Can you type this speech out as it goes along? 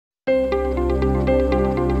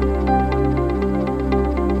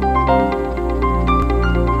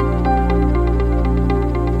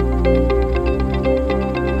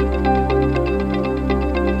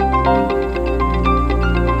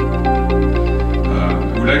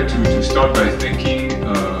like to start by thanking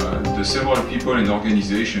the several people and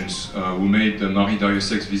organizations who made Marie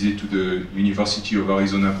Darrieussecq's visit to the University of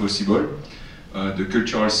Arizona possible, the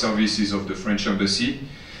Cultural Services of the French Embassy,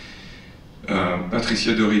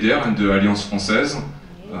 Patricia de Rider and the Alliance Française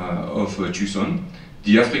of Tucson,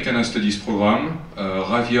 the Africana Studies Program,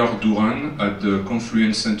 Javier Duran at the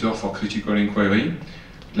Confluence Center for Critical Inquiry,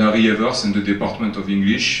 Larry Evers and the Department of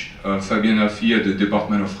English, Fabien Affi at the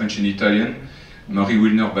Department of French and Italian, Marie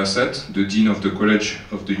Wilner-Bassett, the Dean of the College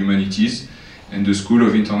of the Humanities, and the School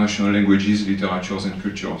of International Languages, Literatures and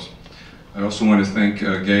Cultures. I also want to thank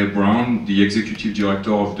Gail Brown, the Executive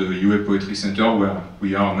Director of the UA Poetry Center, where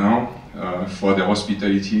we are now, for their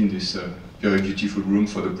hospitality in this very beautiful room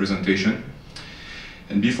for the presentation.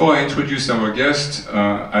 And before I introduce our guest,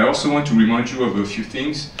 I also want to remind you of a few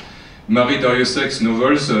things. Marie Darrieussecq's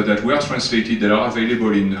novels that were translated, that are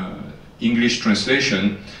available in English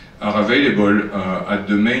translation, are available at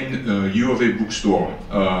the main U of A bookstore.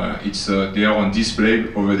 They are on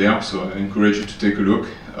display over there, so I encourage you to take a look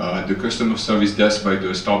at the customer service desk by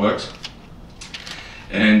the Starbucks.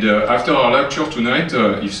 And after our lecture tonight,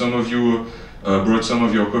 if some of you brought some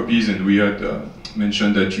of your copies, and we had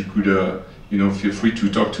mentioned that you could feel free to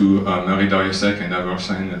talk to Marie Darrieussecq and have her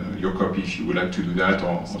sign your copy if you would like to do that,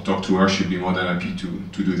 or talk to her. She'd be more than happy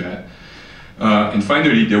to do that. And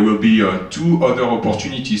finally, there will be 2 other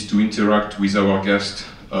opportunities to interact with our guest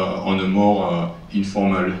on a more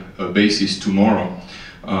informal basis tomorrow.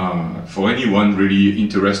 For anyone really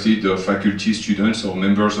interested, faculty, students, or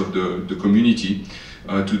members of the community,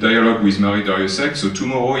 to dialogue with Marie Darrieussecq. So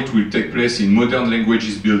tomorrow it will take place in Modern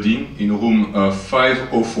Languages Building in room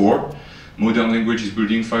 504. Modern Languages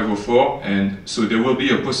Building 504, and so there will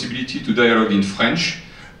be a possibility to dialogue in French.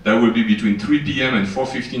 That will be between 3 p.m. and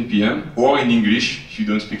 4:15 p.m. or in English, if you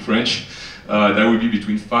don't speak French. That will be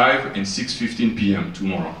between 5 and 6:15 p.m.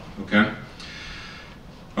 tomorrow, okay?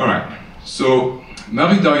 All right, so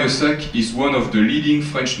Marie Darrieussecq is one of the leading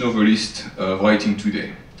French novelists writing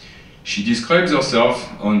today. She describes herself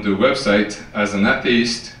on the website as an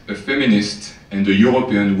atheist, a feminist, and a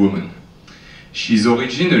European woman. She's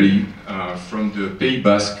originally from the Pays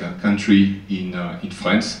Basque country in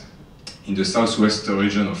France, in the southwest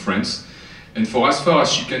region of France, and for as far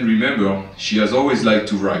as she can remember, she has always liked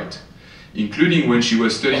to write, including when she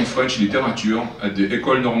was studying French literature at the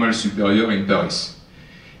École Normale Supérieure in Paris.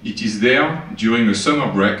 It is there, during a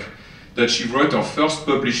summer break, that she wrote her first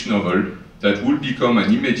published novel that would become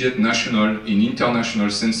an immediate national and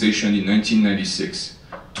international sensation in 1996,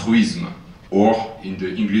 Truisme, or, in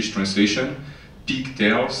the English translation, Pig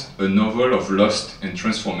Tales, a novel of lust and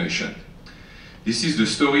transformation. This is the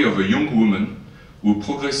story of a young woman who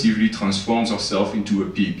progressively transforms herself into a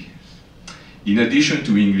pig. In addition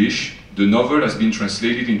to English, the novel has been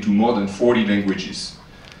translated into more than 40 languages.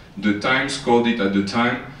 The Times called it at the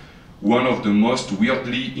time one of the most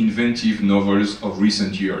weirdly inventive novels of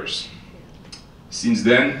recent years. Since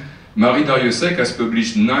then, Marie Darrieussecq has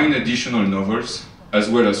published 9 additional novels, as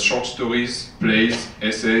well as short stories, plays,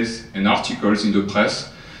 essays, and articles in the press,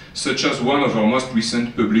 such as one of her most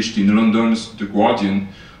recent published in London's The Guardian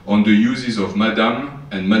on the uses of Madame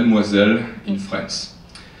and Mademoiselle in France.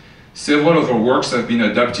 Several of her works have been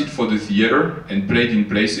adapted for the theatre and played in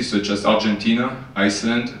places such as Argentina,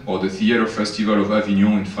 Iceland, or the Theatre Festival of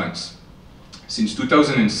Avignon in France. Since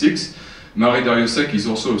 2006, Marie Darrieussecq is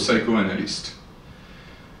also a psychoanalyst.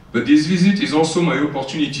 But this visit is also my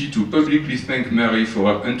opportunity to publicly thank Marie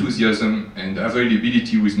for her enthusiasm and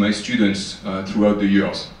availability with my students throughout the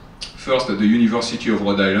years. First at the University of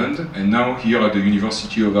Rhode Island, and now here at the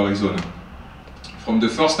University of Arizona. From the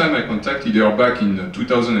first time I contacted her back in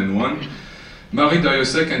 2001, Marie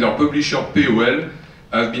Darrieussecq and our publisher POL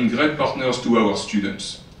have been great partners to our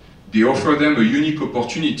students. They offer them a unique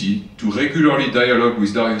opportunity to regularly dialogue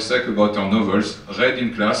with Darrieussecq about her novels, read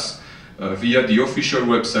in class, via the official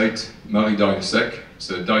website Marie Darrieussecq,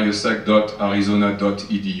 it's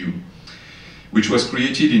darrieussecq.arizona.edu, which was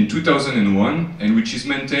created in 2001 and which is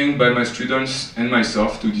maintained by my students and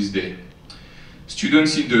myself to this day.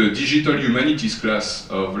 Students in the Digital Humanities class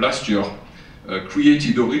of last year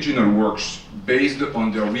created original works based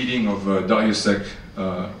on their reading of Darrieussecq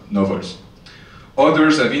novels.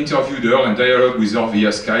 Others have interviewed her and dialogued with her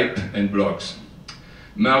via Skype and blogs.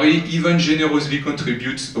 Marie even generously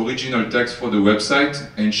contributes original text for the website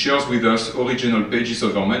and shares with us original pages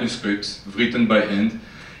of her manuscripts, written by hand,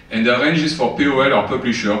 and arranges for POL, our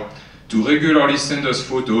publisher, to regularly send us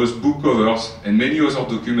photos, book covers, and many other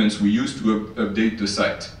documents we use to update the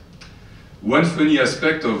site. One funny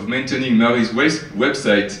aspect of maintaining Marie's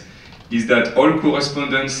website is that all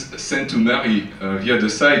correspondence sent to Marie via the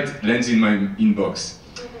site lands in my inbox.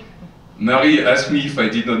 Marie asked me if I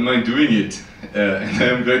did not mind doing it, and I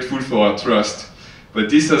am grateful for her trust.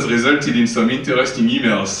 But this has resulted in some interesting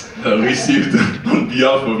emails received on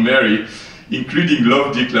behalf of Mary, including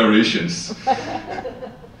love declarations.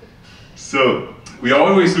 So, we are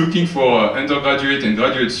always looking for undergraduate and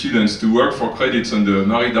graduate students to work for credits on the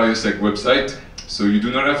Marie Darrieussecq website, so you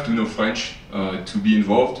do not have to know French to be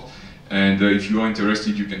involved, and if you are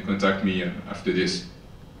interested, you can contact me after this.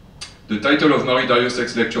 The title of Marie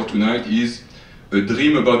Darrieussecq's lecture tonight is A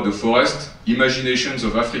Dream About the Forest, Imaginations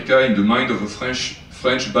of Africa in the Mind of a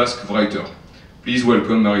French Basque Writer. Please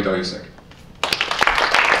welcome Marie Darrieussecq.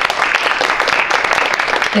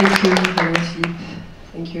 Thank you, Philippe.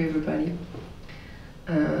 Thank you, everybody.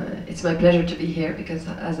 It's my pleasure to be here because,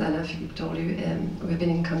 as Alain Philippe told you, we've been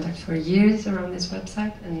in contact for years around this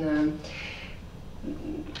website, and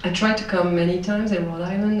I tried to come many times in Rhode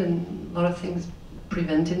Island, and a lot of things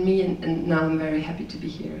prevented me, and now I'm very happy to be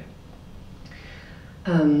here.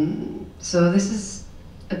 So this is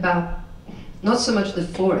about not so much the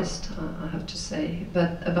forest, I have to say,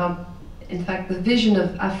 but about, in fact, the vision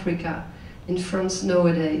of Africa in France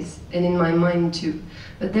nowadays, and in my mind too.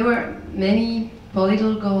 But there were many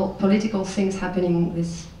political things happening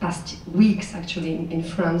this past weeks, actually, in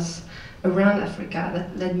France, around Africa,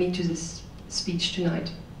 that led me to this speech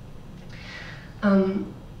tonight.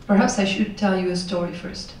 Perhaps I should tell you a story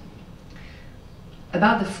first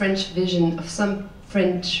about the French vision of some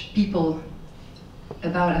French people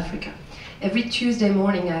about Africa. Every Tuesday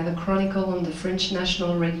morning I have a chronicle on the French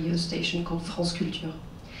national radio station called France Culture.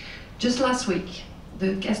 Just last week,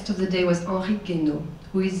 the guest of the day was Henri Guénaud,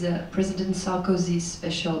 who is President Sarkozy's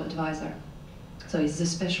special advisor. So he's the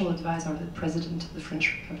special advisor of the President of the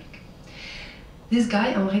French Republic. This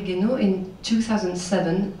guy, Henri Guénaud, in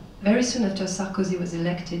 2007, very soon after Sarkozy was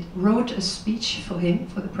elected, wrote a speech for him,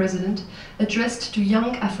 for the president, addressed to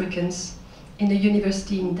young Africans in a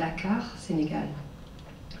university in Dakar, Senegal.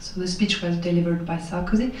 So the speech was delivered by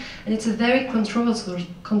Sarkozy, and it's a very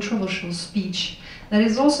controversial speech that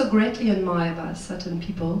is also greatly admired by certain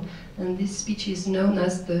people, and this speech is known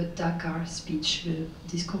as the Dakar speech, le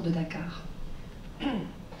discours de Dakar.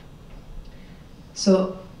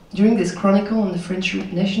 So, during this chronicle on the French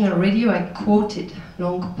national radio, I quoted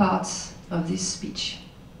long parts of this speech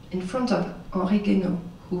in front of Henri Guénaud,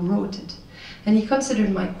 who wrote it. And he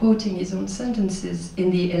considered my quoting his own sentences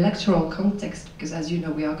in the electoral context, because as you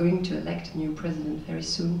know, we are going to elect a new president very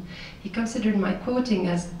soon. He considered my quoting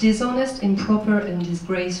as dishonest, improper, and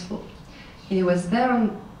disgraceful. He was there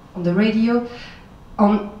on the radio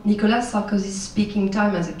on Nicolas Sarkozy's speaking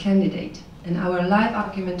time as a candidate. And our live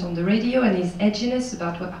argument on the radio and his edginess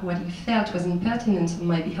about what he felt was impertinence on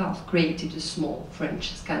my behalf created a small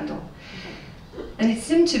French scandal. And it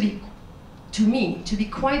seemed to me to be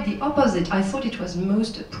quite the opposite. I thought it was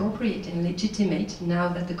most appropriate and legitimate, now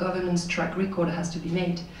that the government's track record has to be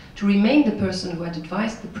made, to remain the person who had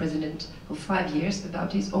advised the president for 5 years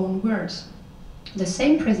about his own words. The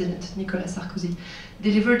same president, Nicolas Sarkozy,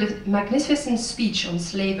 delivered a magnificent speech on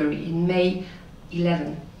slavery in May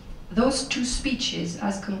 11. Those two speeches,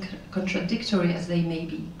 as contradictory as they may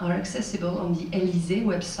be, are accessible on the Élysée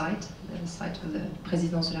website, the site of the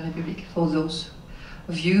Présidence de la République, for those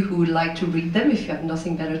of you who would like to read them if you have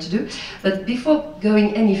nothing better to do. But before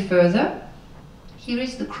going any further, here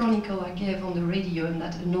is the chronicle I gave on the radio and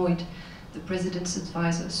that annoyed the president's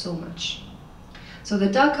advisor so much. So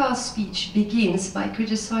the Dakar speech begins by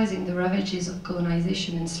criticizing the ravages of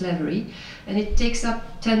colonization and slavery, and it takes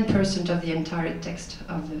up 10% of the entire text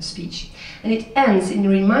of the speech. And it ends in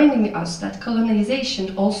reminding us that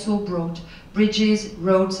colonization also brought bridges,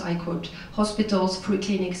 roads, I quote, hospitals, free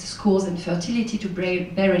clinics, schools, and fertility to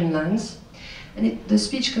barren lands. And the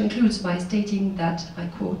speech concludes by stating that, I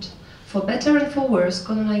quote, for better and for worse,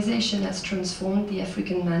 colonization has transformed the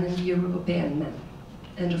African man and the European man.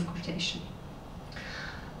 End of quotation.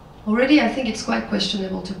 Already, I think it's quite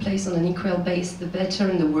questionable to place on an equal base the better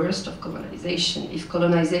and the worst of colonization. If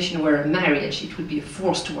colonization were a marriage, it would be a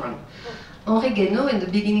forced one. Henri Guénaud, in the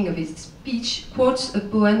beginning of his speech, quotes a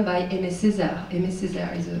poem by Aimé Césaire. Aimé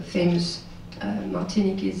Césaire is a famous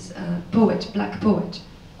Martiniquez poet, black poet.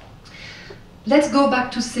 Let's go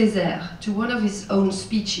back to Césaire, to one of his own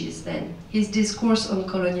speeches then, his discourse on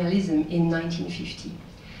colonialism in 1950.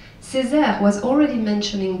 Césaire was already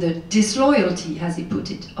mentioning the disloyalty, as he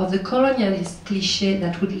put it, of the colonialist cliché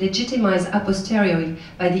that would legitimize a posteriori,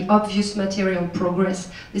 by the obvious material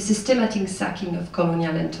progress, the systematic sacking of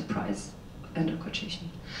colonial enterprise. End of quotation.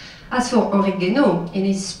 As for Henri Guénaud, in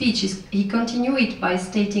his speech, he continued it by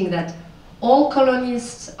stating that all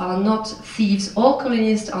colonists are not thieves, all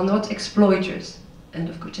colonists are not exploiters. End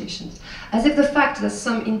of quotations. As if the fact that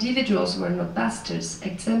some individuals were not bastards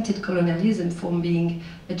exempted colonialism from being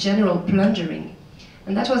a general plundering.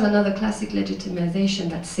 And that was another classic legitimization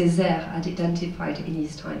that Césaire had identified in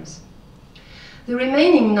his times. The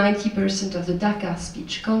remaining 90% of the Dakar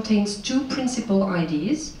speech contains two principal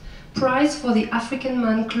ideas: praise for the African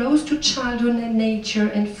man close to childhood and nature,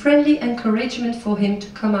 and friendly encouragement for him to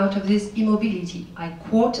come out of this immobility. I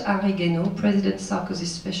quote Henri Guénaud, President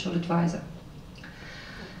Sarkozy's special advisor.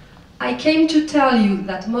 I came to tell you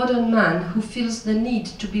that modern man who feels the need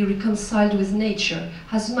to be reconciled with nature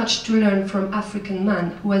has much to learn from African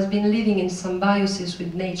man who has been living in symbiosis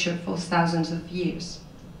with nature for thousands of years.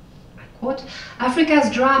 I quote, Africa's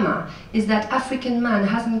drama is that African man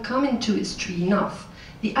hasn't come into history enough.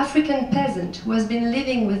 The African peasant who has been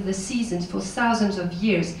living with the seasons for thousands of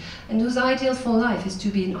years and whose ideal for life is to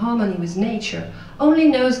be in harmony with nature only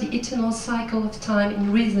knows the eternal cycle of time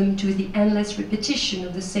in rhythm to the endless repetition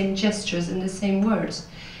of the same gestures and the same words.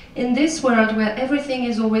 In this world where everything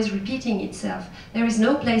is always repeating itself, there is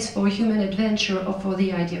no place for human adventure or for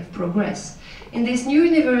the idea of progress. In this new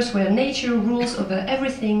universe where nature rules over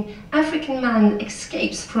everything, African man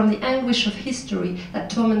escapes from the anguish of history that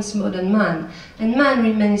torments modern man, and man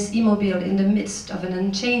remains immobile in the midst of an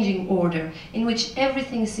unchanging order in which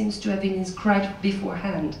everything seems to have been inscribed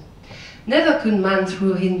beforehand. Never could man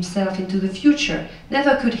throw himself into the future,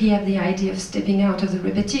 never could he have the idea of stepping out of the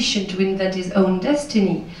repetition to invent his own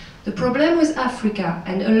destiny. The problem with Africa,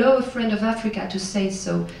 and allow a friend of Africa to say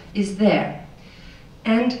so, is there.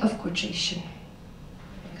 End of quotation.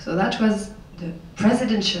 So that was the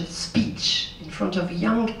presidential speech in front of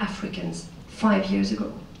young Africans 5 years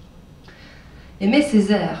ago. Aimé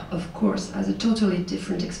Césaire, of course, has a totally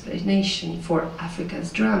different explanation for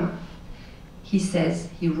Africa's drama. He says,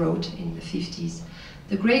 he wrote in the 50s,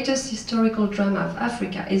 the greatest historical drama of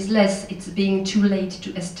Africa is less its being too late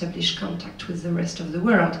to establish contact with the rest of the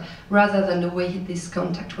world, rather than the way this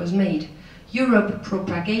contact was made. Europe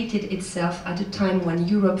propagated itself at a time when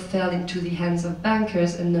Europe fell into the hands of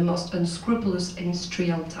bankers and the most unscrupulous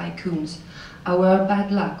industrial tycoons. Our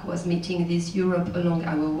bad luck was meeting this Europe along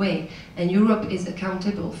our way, and Europe is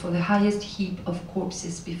accountable for the highest heap of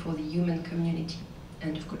corpses before the human community.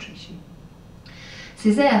 End of quotation.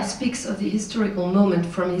 Césaire speaks of the historical moment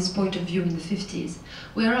from his point of view in the 50s,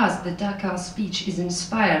 whereas the Dakar speech is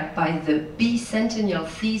inspired by the bicentennial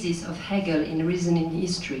thesis of Hegel in Reason in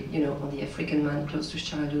History, you know, on the African man close to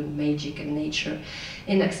childhood, magic and nature,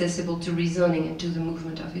 inaccessible to reasoning and to the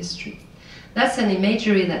movement of history. That's an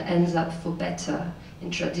imagery that ends up for better in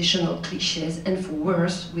traditional cliches and for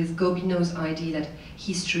worse with Gobineau's idea that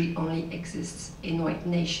history only exists in white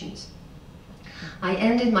nations. I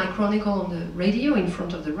ended my chronicle on the radio in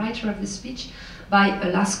front of the writer of the speech by a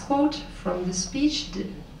last quote from the speech.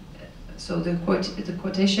 So the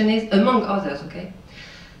quotation is, among others, okay?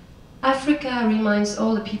 Africa reminds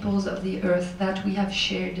all the peoples of the earth that we have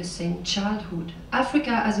shared the same childhood.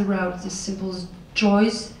 Africa has aroused the simple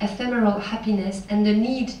joys, ephemeral happiness, and the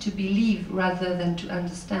need to believe rather than to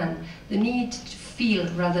understand, the need to feel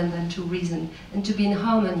rather than to reason, and to be in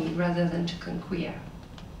harmony rather than to conquer.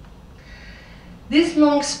 This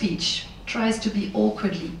long speech tries to be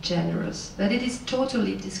awkwardly generous, but it is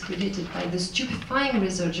totally discredited by the stupefying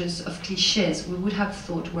resurgence of clichés we would have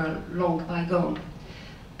thought were long bygone.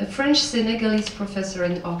 A French Senegalese professor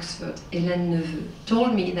in Oxford, Helene,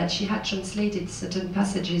 told me that she had translated certain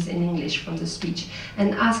passages in English from the speech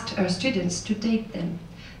and asked her students to date them.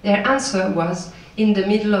 Their answer was, in the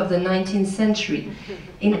middle of the 19th century.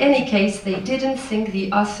 In any case, they didn't think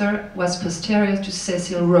the author was posterior to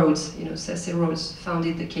Cecil Rhodes. You know, Cecil Rhodes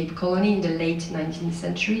founded the Cape Colony in the late 19th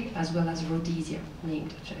century, as well as Rhodesia,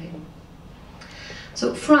 named after him.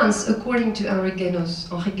 So France, according to Henri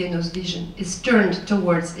Guénaud's vision, is turned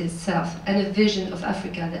towards itself and a vision of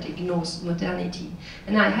Africa that ignores modernity.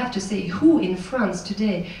 And I have to say, who in France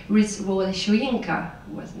today reads Wole Soyinka,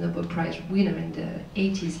 who was a Nobel Prize winner in the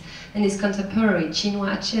 80s, and his contemporary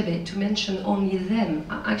Chinua Achebe, to mention only them?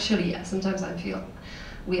 Actually, sometimes I feel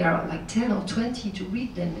we are like 10 or 20 to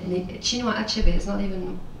read them, and Chinua Achebe is not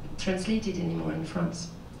even translated anymore in France.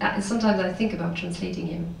 Sometimes I think about translating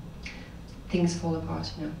him. Things fall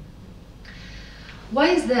apart, you know. Why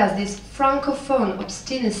is there this francophone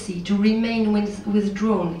obstinacy to remain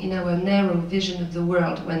withdrawn in our narrow vision of the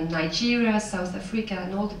world when Nigeria, South Africa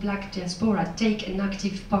and all the black diaspora take an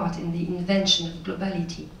active part in the invention of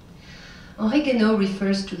globality? Henri Guénaud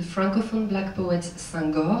refers to the francophone black poets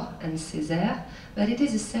Senghor and Césaire, but it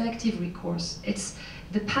is a selective recourse. It's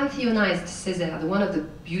the pantheonized Césaire, the one of the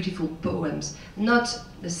beautiful poems, not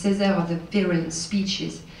the Césaire of the virulent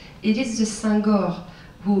speeches. It is the Senghor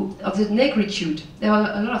of the negritude. There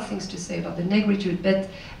are a lot of things to say about the negritude, but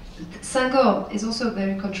Senghor is also a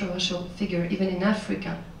very controversial figure, even in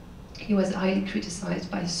Africa. He was highly criticized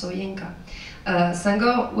by Soyinka.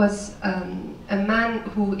 Senghor was a man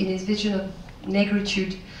who, in his vision of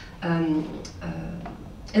negritude,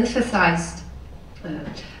 emphasized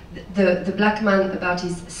the black man about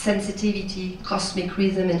his sensitivity, cosmic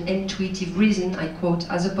rhythm, and intuitive reason, I quote,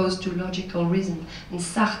 as opposed to logical reason. And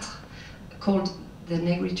Sartre called the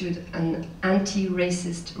negritude an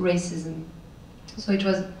anti-racist racism. So it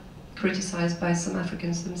was criticized by some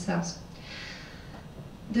Africans themselves.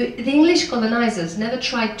 The English colonizers never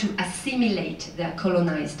tried to assimilate their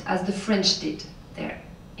colonized as the French did. Their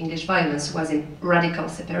English violence was in radical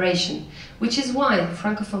separation, which is why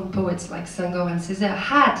Francophone poets like Senghor and Césaire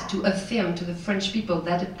had to affirm to the French people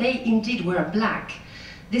that they indeed were black.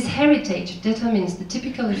 This heritage determines the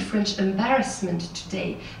typically French embarrassment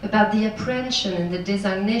today about the apprehension and the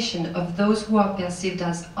designation of those who are perceived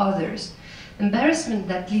as others. Embarrassment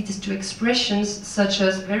that leads to expressions such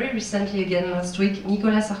as, very recently again last week,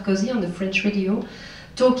 Nicolas Sarkozy on the French radio,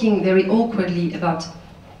 talking very awkwardly about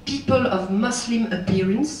people of Muslim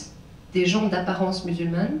appearance, des gens d'apparence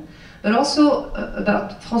musulmane, but also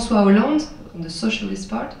about François Hollande, on the socialist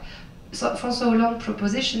part, so François Hollande's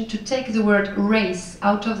proposition to take the word race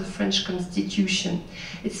out of the French constitution.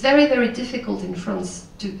 It's very, very difficult in France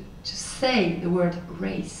to say the word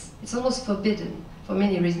race. It's almost forbidden, for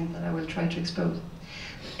many reasons that I will try to expose.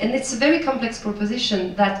 And it's a very complex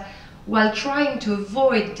proposition that, while trying to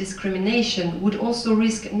avoid discrimination, would also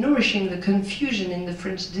risk nourishing the confusion in the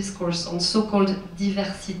French discourse on so-called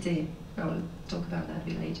diversité. I'll talk about that a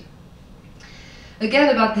bit later. Again,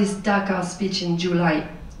 about this Dakar speech in July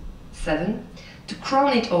 7. To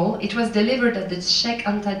crown it all, it was delivered at the Cheikh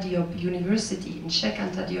Anta Diop University, and Cheikh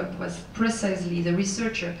Anta Diop was precisely the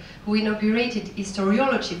researcher who inaugurated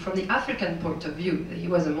historiology from the African point of view. He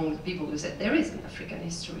was among the people who said there is an African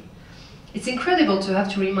history. It's incredible to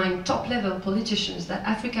have to remind top-level politicians that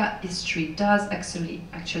Africa history does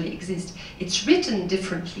actually exist. It's written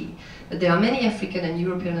differently, but there are many African and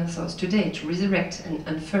European authors today to resurrect and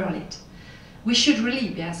unfurl it. We should really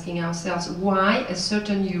be asking ourselves why a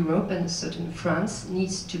certain Europe and a certain France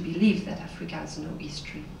needs to believe that Africa has no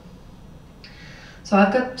history. So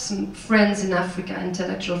I've got some friends in Africa,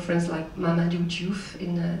 intellectual friends like Mamadou Diouf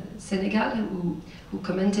in Senegal, who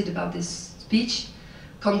commented about this speech.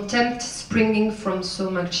 Contempt springing from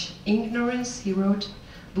so much ignorance, he wrote.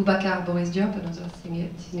 Boubacar Boris Diop, another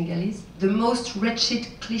Senegalese. The most wretched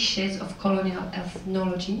cliches of colonial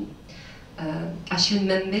ethnology. Achille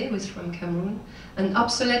Mbembe, who is from Cameroon, an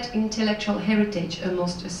obsolete intellectual heritage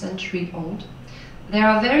almost a century old. There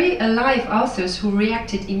are very alive authors who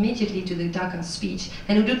reacted immediately to the Dakar speech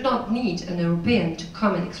and who do not need an European to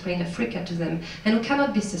come and explain Africa to them, and who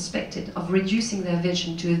cannot be suspected of reducing their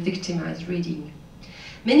vision to a victimized reading.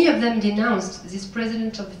 Many of them denounced this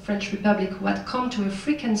president of the French Republic who had come to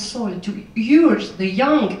African soil to urge the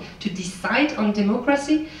young to decide on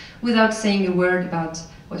democracy without saying a word about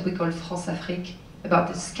what we call France-Afrique, about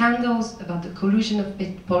the scandals, about the collusion of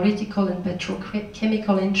political and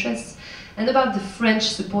petrochemical interests, and about the French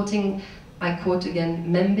supporting, I quote again,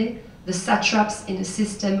 Mbembe, the satraps in a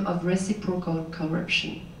system of reciprocal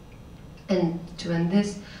corruption. And to end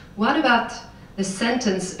this, what about the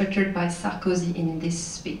sentence uttered by Sarkozy in this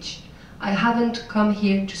speech? I haven't come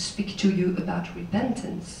here to speak to you about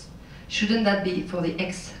repentance. Shouldn't that be for the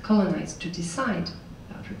ex-colonized to decide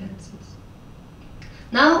about repentance?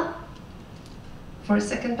 Now, for a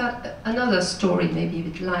second part, another story, maybe a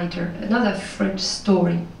bit lighter, another French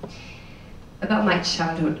story about my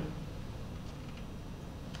childhood.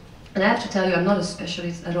 And I have to tell you, I'm not a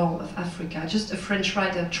specialist at all of Africa, just a French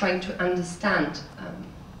writer trying to understand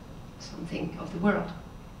something of the world.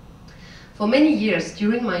 For many years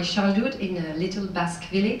during my childhood in a little Basque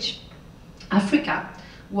village, Africa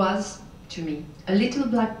was, to me, a little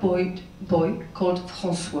black boy called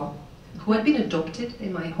François, who had been adopted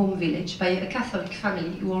in my home village by a Catholic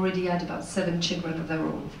family who already had about 7 children of their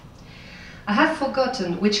own. I have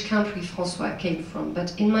forgotten which country François came from,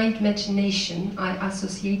 but in my imagination I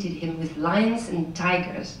associated him with lions and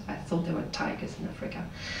tigers. I thought there were tigers in Africa.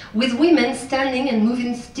 With women standing and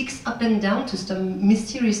moving sticks up and down to some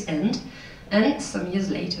mysterious end, and some years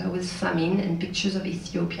later with famine and pictures of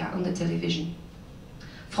Ethiopia on the television.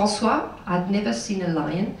 François had never seen a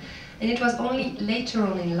lion, and it was only later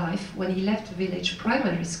on in life, when he left the village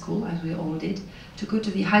primary school, as we all did, to go to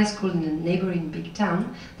the high school in a neighboring big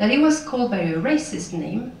town, that he was called by a racist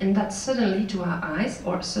name, and that suddenly to our eyes,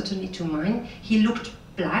 or certainly to mine, he looked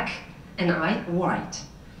black and I white.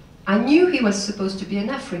 I knew he was supposed to be an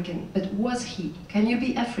African, but was he? Can you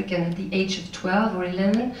be African at the age of 12 or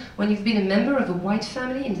 11 when you've been a member of a white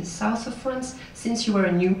family in the south of France since you were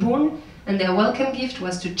a newborn, and their welcome gift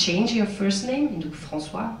was to change your first name into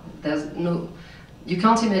François? You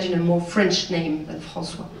can't imagine a more French name than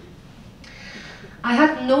François. I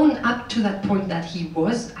had known up to that point that he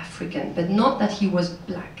was African, but not that he was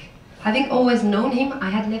black. Having always known him, I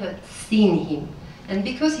had never seen him. And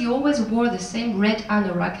because he always wore the same red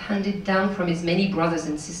anorak handed down from his many brothers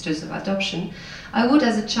and sisters of adoption, I would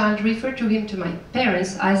as a child refer to him to my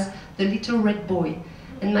parents as the little red boy,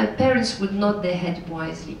 and my parents would nod their head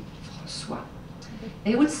wisely, François.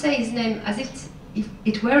 They would say his name as if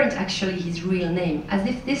it weren't actually his real name, as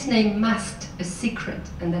if this name masked a secret,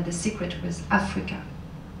 and that the secret was Africa.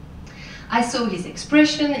 I saw his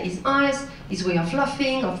expression, his eyes, his way of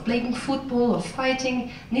laughing, of playing football, of fighting,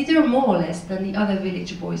 neither more or less than the other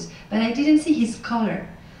village boys, but I didn't see his color.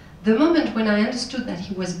 The moment when I understood that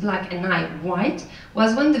he was black and I white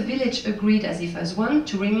was when the village agreed as if as one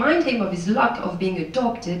to remind him of his luck of being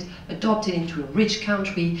adopted into a rich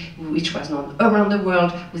country which was known around the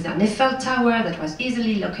world, with an Eiffel Tower that was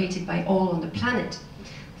easily located by all on the planet.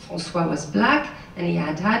 François was black, and he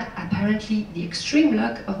had had, apparently, the extreme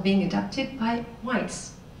luck of being adopted by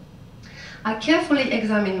whites. I carefully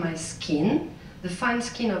examined my skin, the fine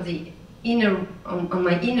skin of the on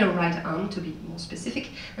my inner right arm, to be more specific,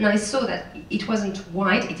 and I saw that it isn't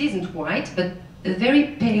white, but a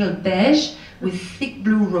very pale beige with thick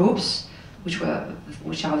blue ropes, which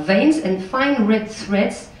are veins, and fine red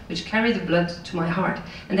threads which carry the blood to my heart.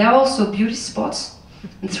 And there are also beauty spots,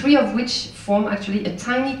 and 3 of which form actually a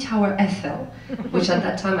tiny tower Eiffel, which at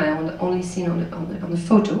that time I only seen on the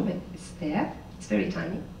photo, but it's there, it's very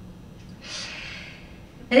tiny.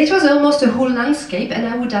 And it was almost a whole landscape, and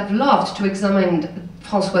I would have loved to examine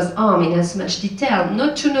François' arm in as much detail,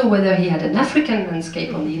 not to know whether he had an African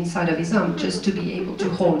landscape on the inside of his arm, just to be able to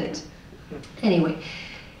hold it. Anyway,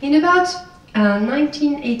 in about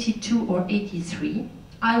 1982 or 83,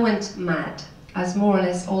 I went mad, as more or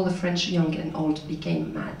less all the French young and old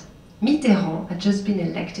became mad. Mitterrand had just been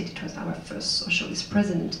elected, it was our first socialist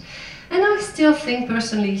president, and I still think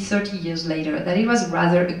personally, 30 years later, that it was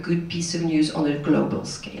rather a good piece of news on a global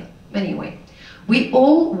scale. Anyway, we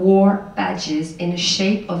all wore badges in the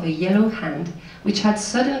shape of a yellow hand, which had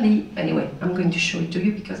suddenly, anyway, I'm going to show it to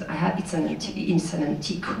you because it's an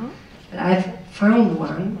antique, but I've found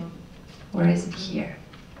one. Where is it? Here.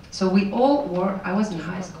 So we all wore, I was in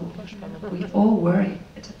high school, we all wore it.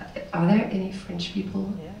 Are there any French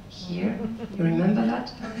people here? You remember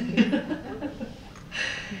that?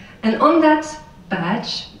 And on that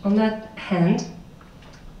badge, on that hand,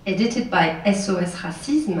 edited by SOS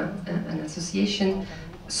Racisme, an association,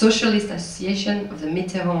 socialist association of the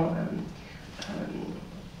Mitterrand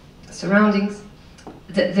surroundings,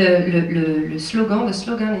 the slogan is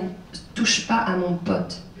 "Touche pas à mon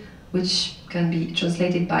pote," which can be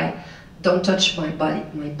translated by "Don't touch my body,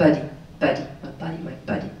 my body, my body, my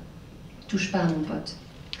body." Touche pas à mon pote.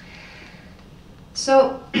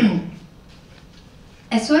 So,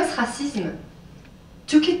 SOS Racisme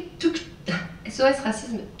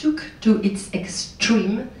took to its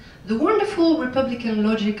extreme the wonderful Republican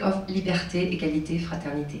logic of liberté, égalité,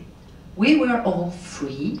 fraternité. We were all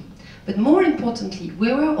free, but more importantly,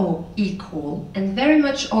 we were all equal and very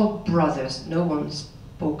much all brothers. No one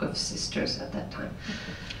spoke of sisters at that time.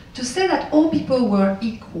 To say that all people were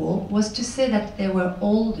equal was to say that they were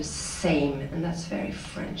all the same, and that's very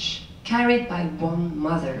French, carried by one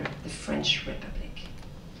mother, the French Republic.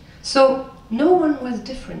 So no one was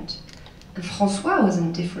different, and François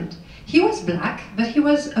wasn't different. He was black, but he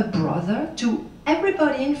was a brother to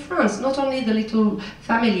everybody in France, not only the little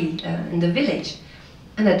family in the village.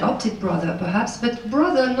 An adopted brother, perhaps, but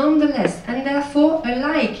brother nonetheless, and therefore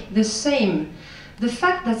alike, the same. The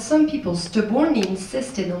fact that some people stubbornly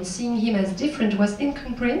insisted on seeing him as different was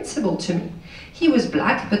incomprehensible to me. He was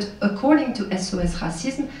black, but according to SOS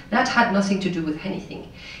Racisme, that had nothing to do with anything.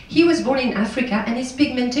 He was born in Africa, and his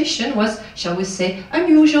pigmentation was, shall we say,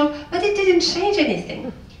 unusual, but it didn't change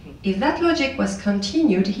anything. If that logic was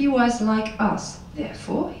continued, he was like us,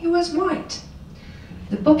 therefore he was white.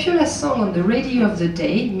 The popular song on the radio of the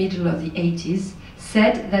day, middle of the 80s,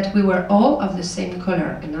 said that we were all of the same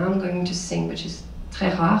color, and now I'm going to sing, which is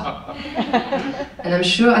très rare. And I'm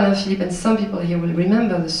sure Alain Philippe and some people here will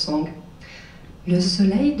remember the song. Le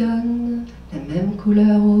soleil donne la même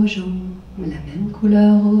couleur aux gens, la même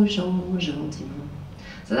couleur aux gens, gentiment.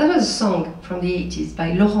 So that was a song from the 80s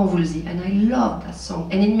by Laurent Voulzy, and I love that song.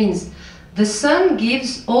 And it means, the sun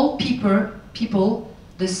gives all people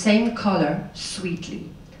the same color sweetly.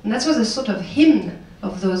 And that was a sort of hymn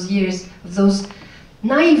of those years, of those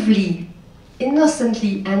naively,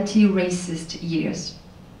 innocently anti-racist years.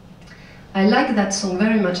 I like that song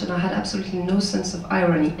very much, and I had absolutely no sense of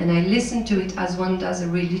irony, and I listened to it as one does a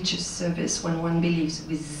religious service when one believes,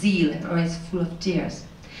 with zeal and eyes full of tears.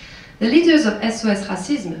 The leaders of SOS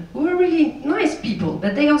Racisme were really nice people,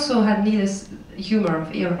 but they also had neither humor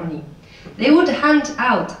of irony. They would hand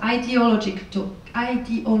out ideological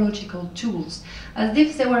tools, as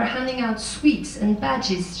if they were handing out sweets and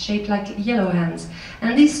badges shaped like yellow hands,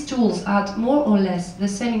 and these tools had more or less the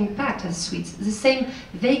same impact as sweets, the same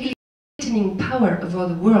vaguely power over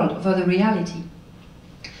the world, over the reality.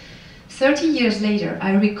 30 years later,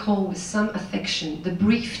 I recall with some affection the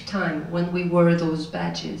brief time when we wore those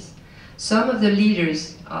badges. Some of the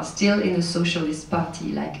leaders are still in the Socialist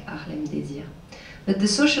Party, like Helene Bamberger. But the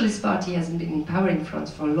Socialist Party hasn't been in power in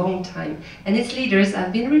France for a long time, and its leaders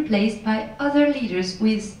have been replaced by other leaders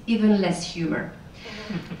with even less humor.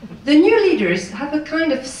 The new leaders have a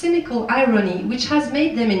kind of cynical irony which has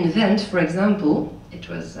made them invent, for example, it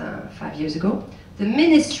was 5 years ago, the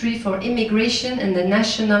Ministry for Immigration and the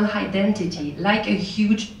National Identity, like a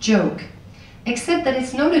huge joke. Except that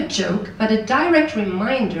it's not a joke, but a direct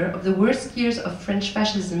reminder of the worst years of French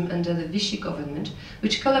fascism under the Vichy government,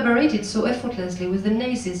 which collaborated so effortlessly with the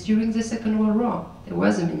Nazis during the Second World War. There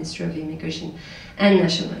was a Ministry of Immigration and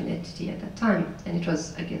National Identity at that time, and it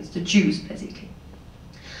was against the Jews, basically.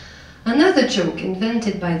 Another joke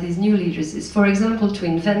invented by these new leaders is, for example, to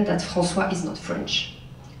invent that François is not French.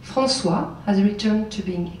 François has returned to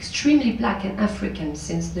being extremely black and African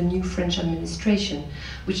since the new French administration,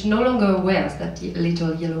 which no longer wears that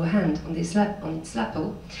little yellow hand on its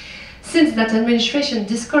lapel, since that administration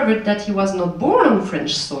discovered that he was not born on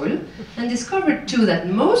French soil, and discovered too that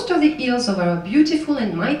most of the ills of our beautiful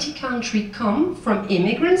and mighty country come from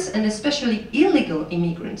immigrants, and especially illegal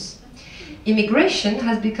immigrants. Immigration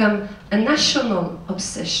has become a national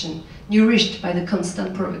obsession, nourished by the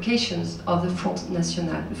constant provocations of the Front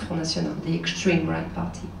National, the extreme right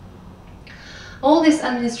party. All these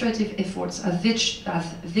administrative efforts have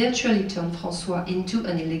virtually turned François into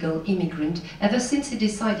an illegal immigrant ever since he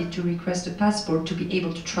decided to request a passport to be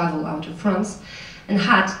able to travel out of France, and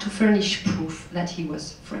had to furnish proof that he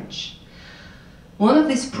was French. One of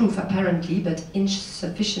these proof, apparently, but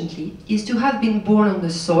insufficiently, is to have been born on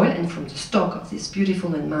the soil and from the stock of this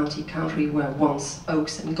beautiful and mighty country where once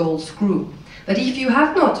oaks and golds grew. But if you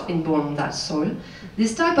have not been born on that soil,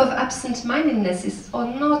 this type of absent-mindedness is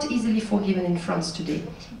not easily forgiven in France today.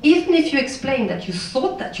 Even if you explain that you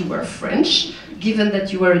thought that you were French, given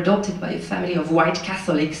that you were adopted by a family of white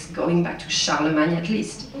Catholics going back to Charlemagne at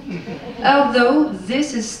least. Although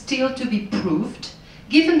this is still to be proved,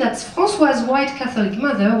 given that François' white Catholic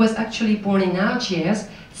mother was actually born in Algiers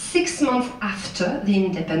 6 months after the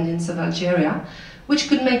independence of Algeria, which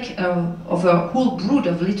could make of a whole brood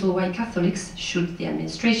of little white Catholics, should the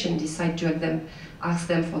administration decide to ask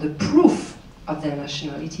them for the proof of their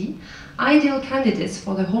nationality, ideal candidates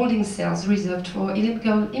for the holding cells reserved for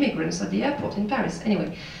illegal immigrants at the airport in Paris.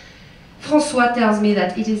 Anyway, François tells me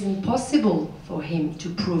that it is impossible for him to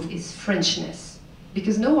prove his Frenchness,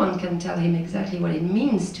 because no one can tell him exactly what it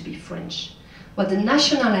means to be French, what the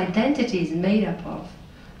national identity is made up of,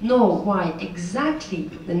 nor why exactly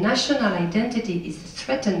the national identity is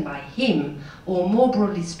threatened by him, or more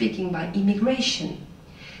broadly speaking, by immigration.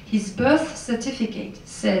 His birth certificate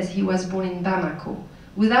says he was born in Bamako,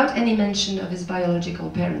 without any mention of his biological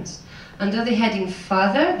parents. Under the heading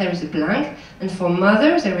father, there is a blank, and for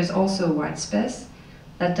mother, there is also a white space.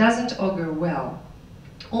 That doesn't augur well.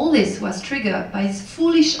 All this was triggered by his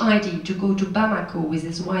foolish idea to go to Bamako with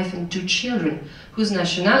his wife and 2 children, whose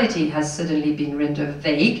nationality has suddenly been rendered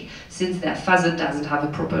vague, since their father doesn't have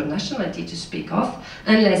a proper nationality to speak of,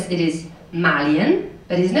 unless it is Malian,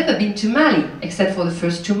 but he's never been to Mali, except for the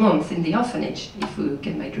first 2 months in the orphanage, if you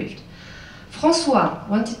get my drift. François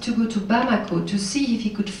wanted to go to Bamako to see if he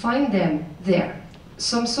could find them there,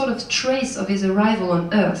 some sort of trace of his arrival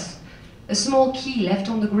on Earth, a small key left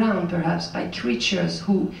on the ground, perhaps, by creatures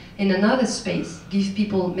who, in another space, give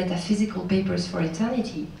people metaphysical papers for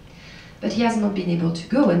eternity. But he has not been able to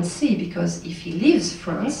go and see, because if he leaves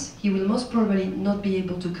France, he will most probably not be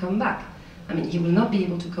able to come back. I mean, he will not be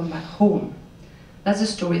able to come back home. That's the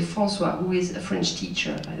story of François, who is a French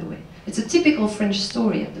teacher, by the way. It's a typical French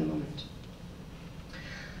story at the moment.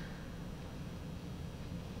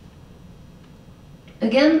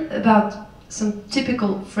 Again, about some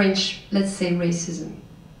typical French, let's say, racism.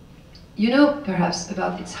 You know, perhaps,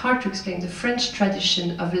 it's hard to explain the French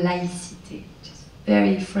tradition of laïcité, which is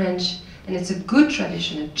very French, and it's a good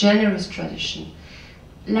tradition, a generous tradition.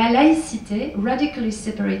 La laïcité radically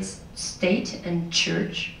separates state and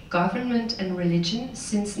church, government and religion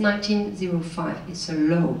since 1905. It's a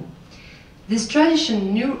law. This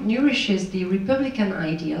tradition nourishes the republican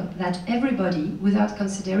ideal that everybody, without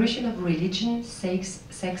consideration of religion, sex,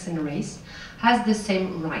 and race, has the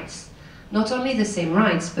same rights. Not only the same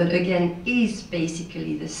rights, but again is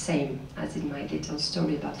basically the same, as in my little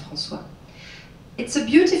story about François. It's a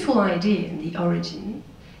beautiful idea in the origin.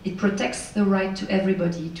 It protects the right to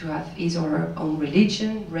everybody to have his or her own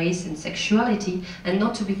religion, race and sexuality, and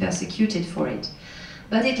not to be persecuted for it.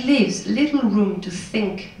 But it leaves little room to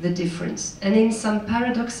think the difference, and in some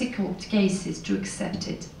paradoxical cases to accept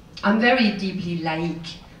it. I'm very deeply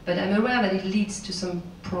laïque, but I'm aware that it leads to some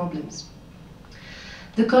problems.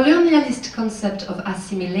 The colonialist concept of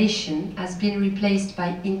assimilation has been replaced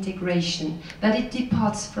by integration, but it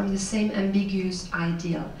departs from the same ambiguous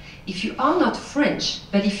ideal. If you are not French,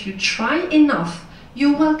 but if you try enough,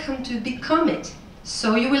 you're welcome to become it.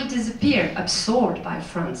 So you will disappear, absorbed by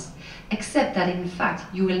France, except that in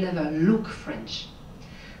fact you will never look French.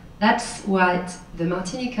 That's what the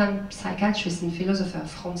Martinican psychiatrist and philosopher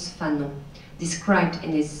Frantz Fanon described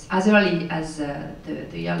in his, as early as the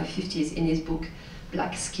early 50s in his book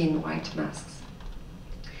Black Skin, White Masks.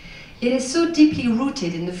 It is so deeply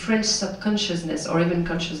rooted in the French subconsciousness, or even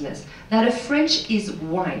consciousness, that a French is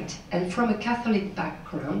white and from a Catholic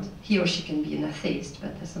background. He or she can be an atheist,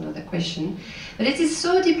 but that's another question. But it is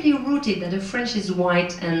so deeply rooted that a French is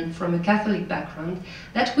white and from a Catholic background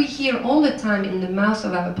that we hear all the time in the mouth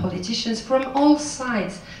of our politicians from all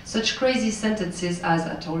sides such crazy sentences as,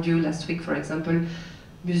 I told you last week, for example,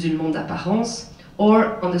 musulman d'apparence,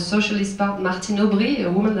 or on the socialist part, Martine Aubry,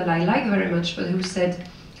 a woman that I like very much, but who said,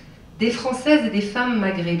 des Françaises et des femmes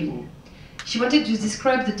maghrébines. She wanted to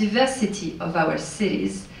describe the diversity of our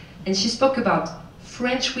cities, and she spoke about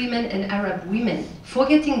French women and Arab women,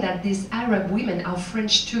 forgetting that these Arab women are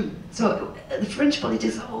French too. So the French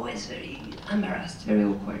politics are always very embarrassed, very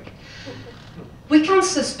awkward. We can't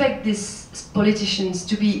suspect these politicians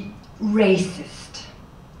to be racist,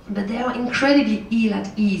 but they are incredibly ill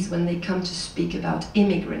at ease when they come to speak about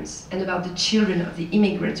immigrants and about the children of the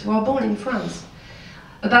immigrants who are born in France.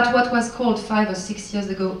 About what was called 5 or 6 years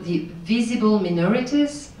ago the visible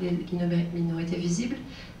minorities, les minorités visibles,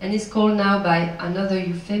 and is called now by another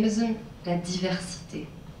euphemism, la diversité.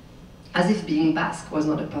 As if being Basque was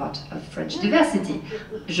not a part of French diversity.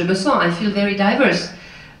 Je me sens, I feel very diverse.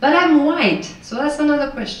 But I'm white, so that's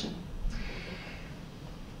another question.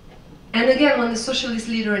 And again, when the socialist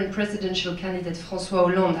leader and presidential candidate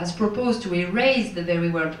François Hollande has proposed to erase the very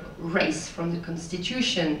word race from the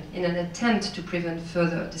constitution in an attempt to prevent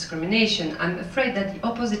further discrimination, I'm afraid that the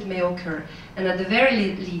opposite may occur, and at the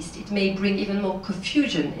very least it may bring even more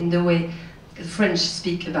confusion in the way the French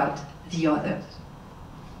speak about the others.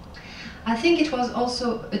 I think it was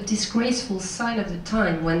also a disgraceful sign of the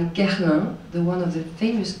time when Guerlain, the one of the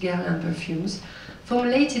famous Guerlain perfumes,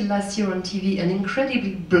 formulated last year on TV an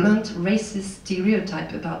incredibly blunt racist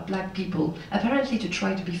stereotype about black people, apparently to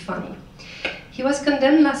try to be funny. He was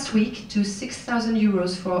condemned last week to 6,000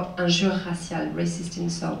 euros for injure raciale, racist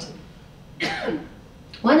insult.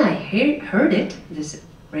 When I heard it, this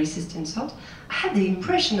racist insult, I had the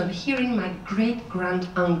impression of hearing my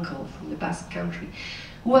great-grand-uncle from the Basque country,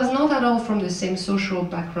 who was not at all from the same social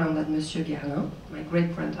background as Monsieur Guerlain. My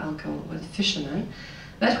great-grand-uncle was a fisherman,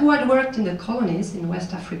 but who had worked in the colonies in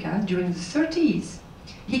West Africa during the 30s.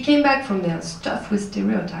 He came back from there stuffed with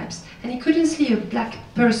stereotypes, and he couldn't see a black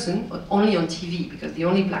person, only on TV, because the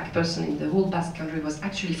only black person in the whole Basque country was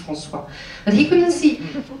actually François. But he couldn't see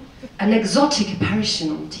an exotic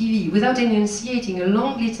apparition on TV without enunciating a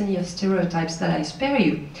long litany of stereotypes that I spare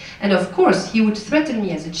you. And of course, he would threaten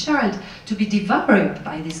me as a child to be devoured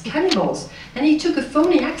by these cannibals, and he took a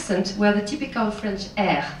phony accent where the typical French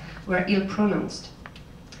R were ill-pronounced.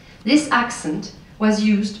 This accent was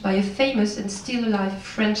used by a famous and still alive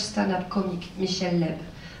French stand-up comic, Michel Leb,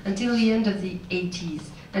 until the end of the 80s,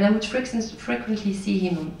 and I would frequently see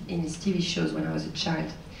him in his TV shows when I was a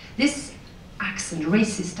child. This accent,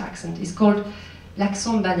 racist accent, is called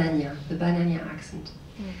l'accent banania, the banania accent.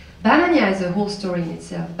 Banania is a whole story in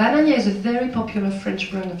itself. Banania is a very popular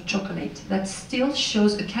French brand of chocolate that still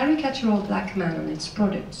shows a caricatural black man on its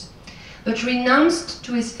products, but renounced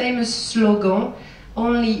to his famous slogan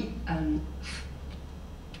only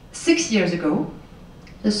 6 years ago.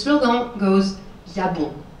 The slogan goes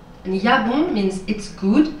 "Yabon," and Yabon means it's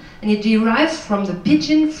good, and it derives from the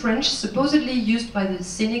pidgin French supposedly used by the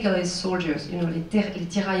Senegalese soldiers, you know, les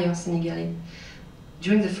tirailleurs sénégalais,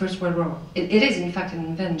 during the First World War. It is in fact an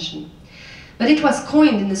invention, but it was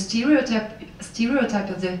coined in the stereotype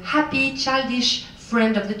of the happy, childish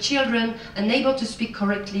friend of the children, unable to speak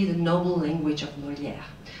correctly the noble language of Molière,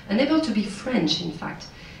 unable to be French, in fact,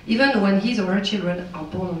 even when his or her children are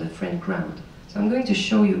born on the French ground. So I'm going to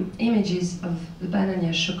show you images of the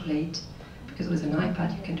banana chocolate, because with an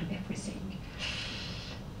iPad you can do everything.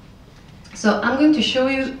 So I'm going to show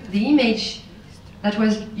you the image that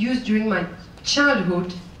was used during my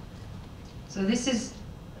childhood. So this is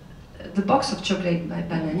the box of chocolate by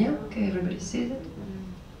Banania. Okay, everybody sees it?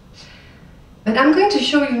 But I'm going to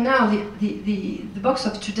show you now the box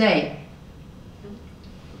of today.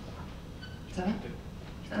 Ça va?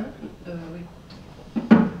 Ça va? Oui.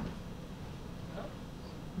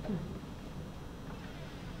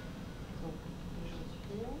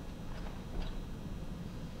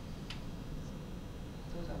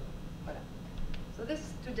 So this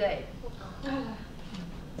is today.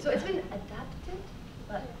 So it's been adapted,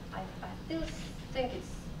 but I still think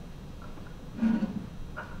it's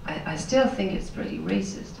I still think it's pretty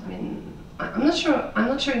racist. I mean, I'm not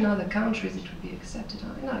sure in other countries it would be accepted.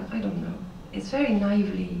 I don't know. It's very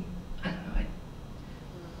naively, I don't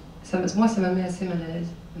know. Moi, ça m'a mis assez mal à l'aise.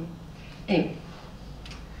 Anyway.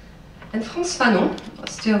 And Frantz Fanon,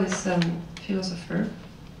 still this philosopher,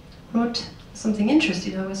 wrote something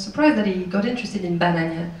interesting. I was surprised that he got interested in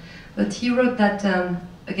banana, but he wrote that,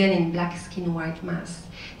 again in black skin, white mask.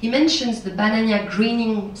 He mentions the banana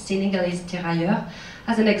grinning Senegalese tirailleur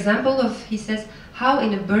as an example of, he says, how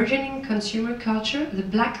in a burgeoning consumer culture, the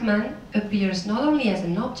black man appears not only as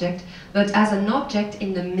an object, but as an object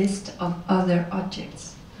in the midst of other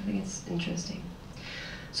objects. I think it's interesting.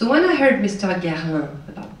 So when I heard Mr. Guerlain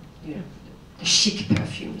about, you know, the chic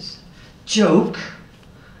perfumes joke,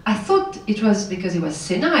 I thought it was because he was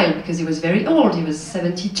senile, because he was very old, he was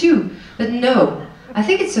 72. But no, I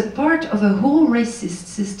think it's a part of a whole racist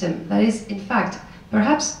system that is, in fact,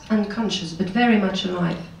 perhaps unconscious, but very much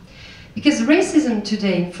alive. Because racism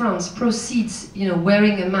today in France proceeds, you know,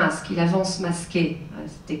 wearing a mask, il avance masqué,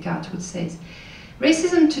 as Descartes would say.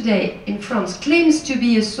 Racism today in France claims to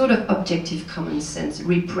be a sort of objective common sense,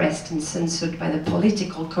 repressed and censored by the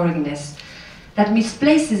political correctness that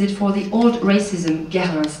misplaces it for the old racism,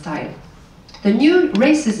 Guerlain style. The new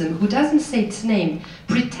racism, who doesn't say its name,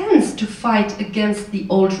 pretends to fight against the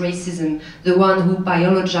old racism, the one who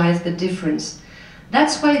biologized the difference.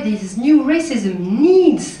 That's why this new racism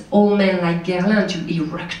needs all men like Guerlain to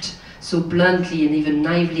erupt so bluntly and even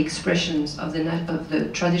naively expressions of the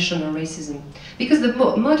traditional racism. Because the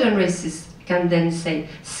modern racists can then say,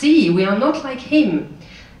 see, we are not like him.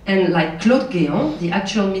 And like Claude Guéant, the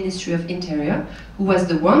actual Ministry of Interior, who was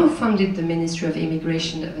the one who founded the Ministry of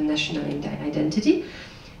Immigration and National Identity,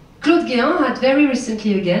 Claude Guéant had very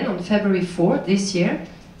recently again, on February 4th this year,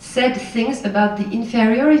 said things about the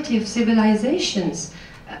inferiority of civilizations.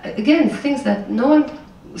 Again, things that no one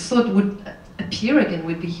thought would appear again,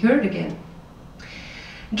 would be heard again.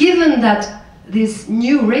 Given that these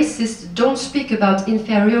new racists don't speak about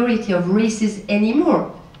inferiority of races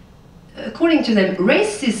anymore, according to them,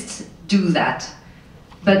 racists do that,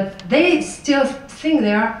 but they still think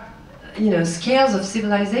there are, you know, scales of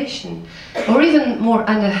civilization, or even more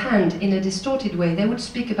underhand, in a distorted way, they would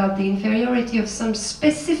speak about the inferiority of some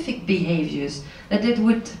specific behaviors that they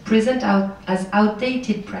would present out as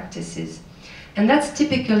outdated practices. And that's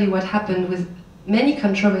typically what happened with many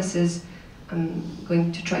controversies. I'm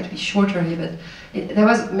going to try to be shorter here, but there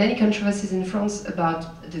was many controversies in France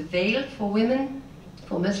about the veil for women,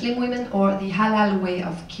 for Muslim women, or the halal way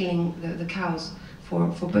of killing the cows for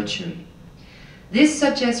butchery. This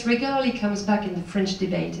subject regularly comes back in the French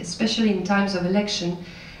debate, especially in times of election,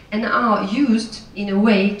 and are used in a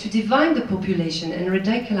way to divide the population and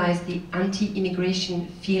ridiculize the anti-immigration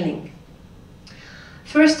feeling.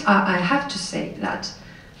 First, I have to say that,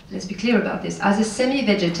 let's be clear about this, as a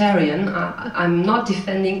semi-vegetarian, I'm not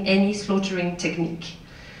defending any slaughtering technique.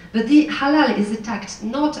 But the halal is attacked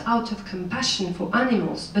not out of compassion for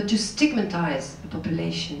animals, but to stigmatize the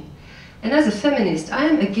population. And as a feminist, I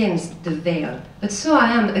am against the veil, but so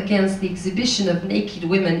I am against the exhibition of naked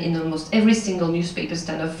women in almost every single newspaper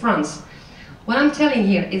stand of France. What I'm telling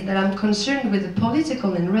here is that I'm concerned with the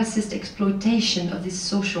political and racist exploitation of these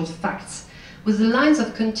social facts, with the lines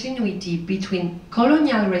of continuity between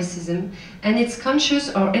colonial racism and its conscious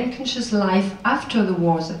or unconscious life after the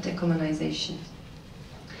wars of decolonization.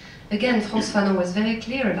 Again, Frantz Fanon was very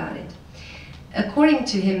clear about it. According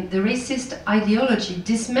to him, the racist ideology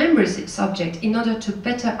dismembers its subject in order to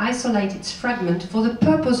better isolate its fragment for the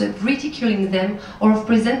purpose of ridiculing them or of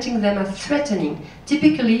presenting them as threatening,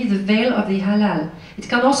 typically the veil of the halal. It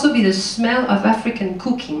can also be the smell of African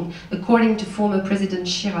cooking, according to former President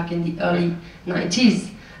Chirac in the early 90s.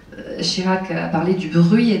 Chirac a parlé du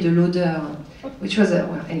bruit et de l'odeur. which was a,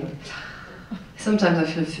 well, anyway. Sometimes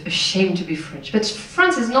I feel ashamed to be French. But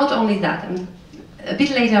France is not only that. And a bit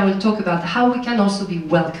later I will talk about how we can also be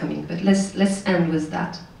welcoming, but let's end with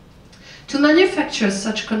that. To manufacture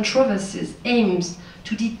such controversies aims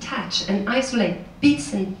to detach and isolate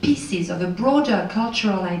bits and pieces of a broader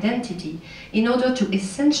cultural identity in order to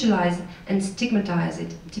essentialize and stigmatize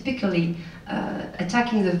it, typically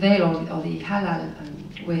attacking the veil or the halal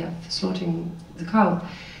way of slaughtering the cow,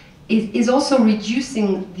 is also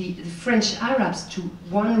reducing the French Arabs to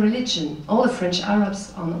one religion. All the French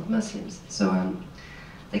Arabs are not Muslims, so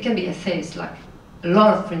they can be atheists, like a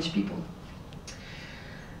lot of French people.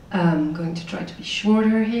 I'm going to try to be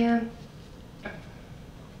shorter here.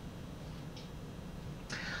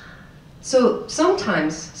 So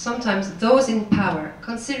sometimes those in power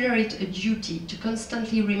consider it a duty to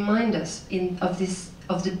constantly remind us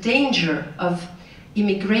of the danger of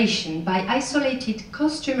immigration by isolated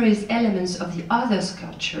customary elements of the other's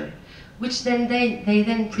culture, which then they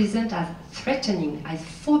then present as threatening, as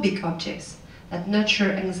phobic objects that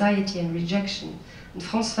nurture anxiety and rejection. And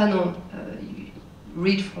Frantz Fanon,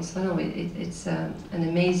 read Frantz Fanon, it's an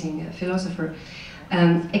amazing philosopher,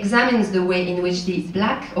 examines the way in which the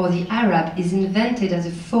black or the Arab is invented as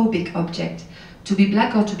a phobic object. To be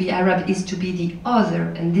black or to be Arab is to be the other,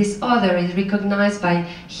 and this other is recognized by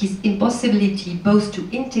his impossibility both to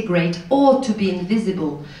integrate or to be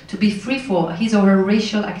invisible, to be free for his or her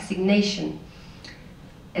racial assignation.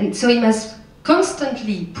 And so he must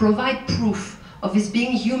constantly provide proof of his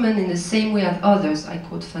being human in the same way as others, I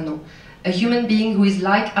quote Fanon. A human being who is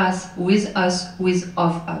like us, who is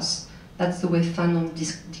of us. That's the way Fanon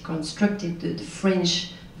deconstructed the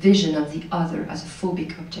French vision of the other as a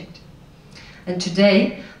phobic object. And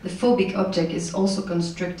today, the phobic object is also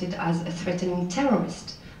constructed as a threatening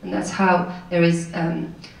terrorist. And that's how there is a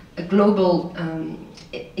global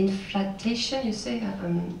inflation, you say,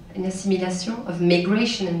 an assimilation of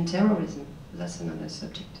migration and terrorism. That's another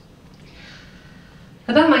subject.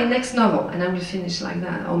 About my next novel, and I will finish like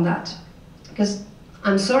that, on that. Because,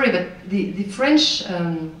 I'm sorry, but the French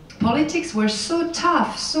politics were so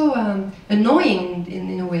tough, so annoying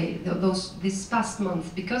in a way, this past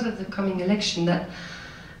month, because of the coming election, that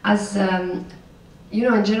as, you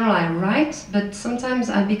know, in general I write, but sometimes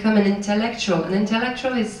I become an intellectual. An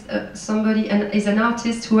intellectual is is an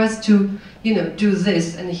artist who has to, you know, do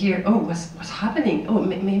this and hear, oh, what's happening? Oh,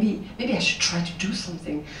 maybe I should try to do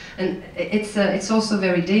something. And it's also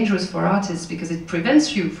very dangerous for artists because it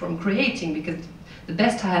prevents you from creating, because the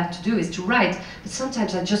best I have to do is to write, but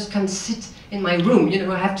sometimes I just can't sit in my room, you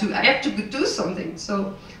know, I have to do something.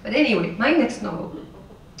 So, but anyway, my next novel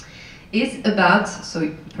is about,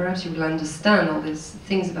 so perhaps you will understand all these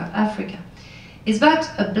things about Africa. It's about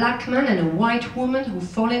a black man and a white woman who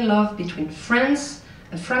fall in love between France,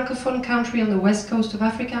 a francophone country on the west coast of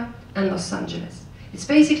Africa, and Los Angeles. It's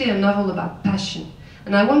basically a novel about passion,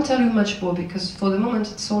 and I won't tell you much more because for the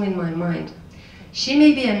moment it's all in my mind. She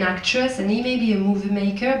may be an actress and he may be a movie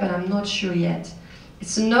maker, but I'm not sure yet.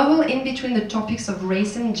 It's a novel in between the topics of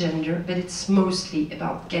race and gender, but it's mostly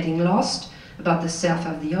about getting lost, about the self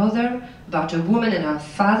of the other, about a woman and her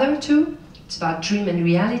father too. It's about dream and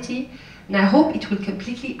reality, and I hope it will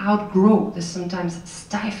completely outgrow the sometimes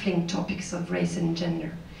stifling topics of race and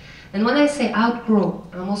gender. And when I say outgrow,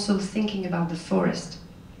 I'm also thinking about the forest.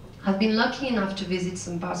 I've been lucky enough to visit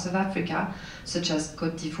some parts of Africa, such as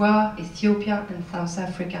Côte d'Ivoire, Ethiopia and South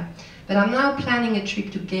Africa. But I'm now planning a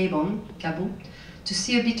trip to Gabon, to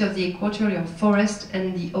see a bit of the equatorial forest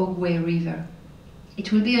and the Ogwe River.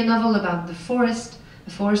 It will be a novel about the forest,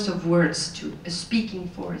 a forest of words too, a speaking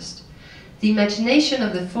forest. The imagination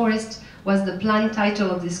of the forest was the planned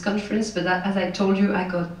title of this conference, but as I told you, I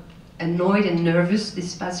got annoyed and nervous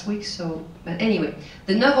this past week, but anyway,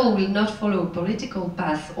 the novel will not follow a political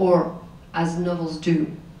path, or as novels do.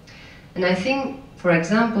 And I think, for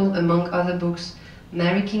example, among other books,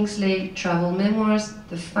 Mary Kingsley travel memoirs,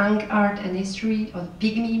 the Fang art and history, or the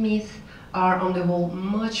Pygmy myth are on the whole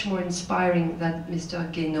much more inspiring than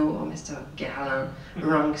Mr. Guénaud or Mr. Guerlain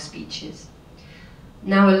wrong speeches.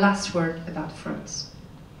 Now a last word about France.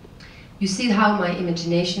 You see how my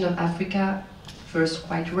imagination of Africa, first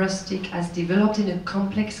quite rustic, has developed in a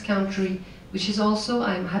complex country, which is also,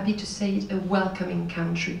 I'm happy to say it, a welcoming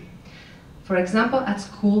country. For example, at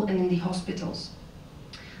school and in the hospitals.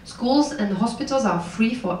 Schools and hospitals are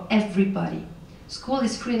free for everybody. School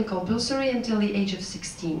is free and compulsory until the age of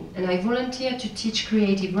 16, and I volunteer to teach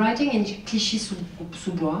creative writing in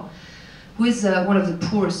Clichy-sous-Bois, who is one of the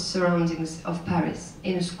poorest surroundings of Paris,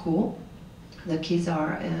 in a school. The kids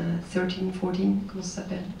are 13, 14, comment ça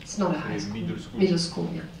s'appelle? It's not a high school. Middle school,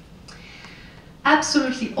 yeah.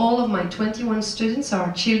 Absolutely all of my 21 students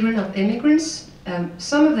are children of immigrants.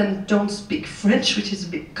 Some of them don't speak French, which is a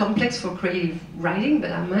bit complex for creative writing,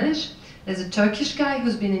 but I manage. There's a Turkish guy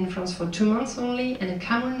who's been in France for 2 months only, and a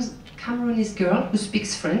Cameroonese girl who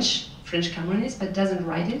speaks French Cameroonese, but doesn't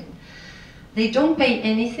write it. They don't pay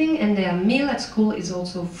anything, and their meal at school is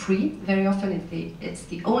also free. Very often it's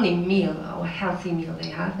the only meal, or healthy meal they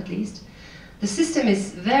have, at least. The system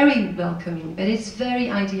is very welcoming, but it's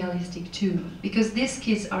very idealistic too, because these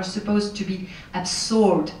kids are supposed to be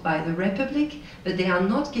absorbed by the Republic, but they are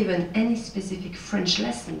not given any specific French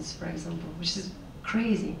lessons, for example, which is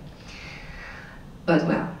crazy. But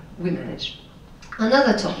well, we manage.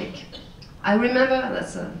 Another topic. I remember,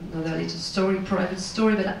 that's another little story, private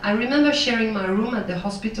story, but I remember sharing my room at the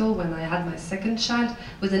hospital when I had my second child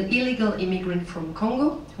with an illegal immigrant from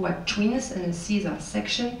Congo who had twins and a Caesar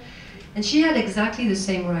section, and she had exactly the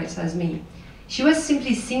same rights as me. She was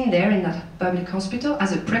simply seen there in that public hospital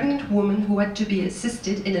as a pregnant woman who had to be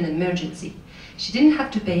assisted in an emergency. She didn't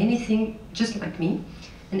have to pay anything, just like me.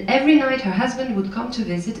 And every night her husband would come to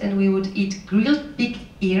visit, and we would eat grilled pig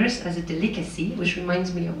ears as a delicacy, which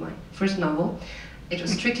reminds me of my first novel. It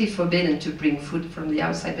was strictly forbidden to bring food from the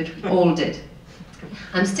outside, but we all did.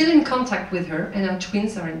 I'm still in contact with her, and our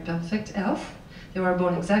twins are in perfect health. They were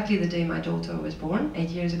born exactly the day my daughter was born, 8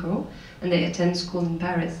 years ago, and they attend school in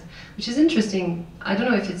Paris, which is interesting. I don't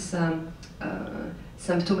know if it's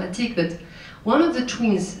symptomatic, but one of the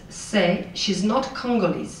twins say she's not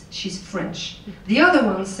Congolese, she's French. The other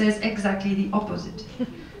one says exactly the opposite.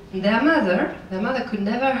 And their mother could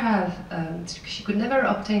never have, she could never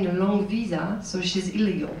obtain a long visa, so she's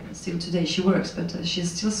illegal. Still today she works, but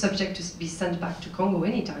she's still subject to be sent back to Congo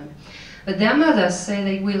anytime. But their mothers say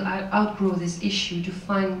they will outgrow this issue to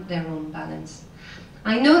find their own balance.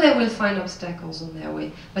 I know they will find obstacles on their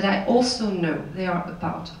way, but I also know they are a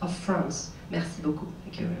part of France. Merci beaucoup.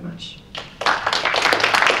 Thank you very much.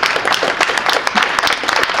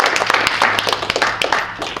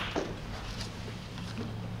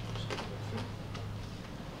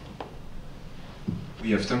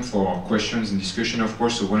 We have time for questions and discussion, of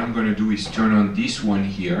course, so what I'm going to do is turn on this one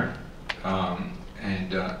here,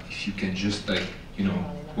 and if you can just, like, you know,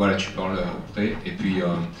 voilà, tu parles après, et puis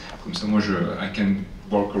comme ça, moi, I can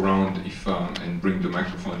walk around if, and bring the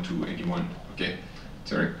microphone to anyone. Okay,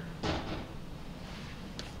 Terry.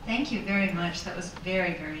 Thank you very much. That was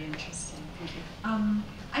very, very interesting. Thank you.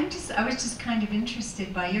 I was just kind of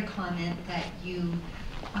interested by your comment that you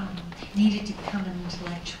needed to become an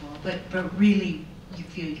intellectual, but really you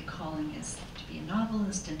feel your calling is to be a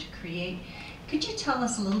novelist and to create. Could you tell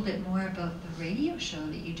us a little bit more about the radio show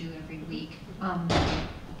that you do every week?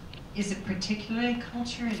 Is it particularly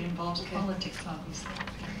culture? It involves politics, obviously.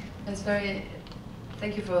 That's very.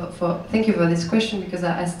 Thank you for this question, because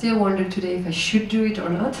I still wonder today if I should do it or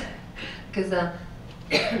not, because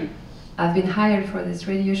I've been hired for this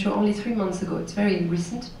radio show only 3 months ago. It's very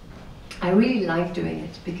recent. I really like doing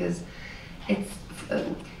it because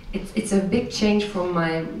it's a big change from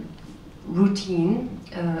my routine.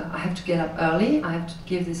 I have to get up early. I have to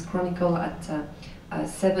give this chronicle at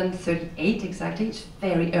 7:38 exactly. It's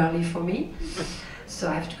very early for me. So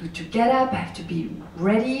I have to get up, I have to be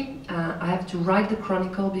ready, I have to write the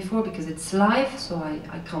chronicle before because it's live, so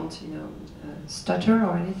I can't, you know, stutter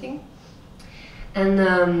or anything. And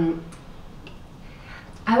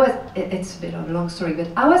it's a bit of a long story, but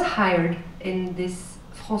I was hired in this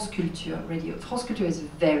France Culture radio. France Culture is a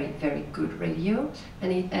very, very good radio,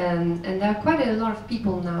 and there are quite a lot of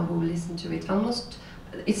people now who listen to it.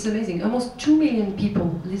 It's amazing, almost 2 million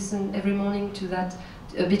people listen every morning to that,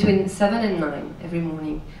 between 7 and 9 every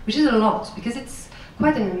morning, which is a lot, because it's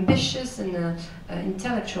quite an ambitious and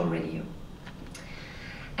intellectual radio.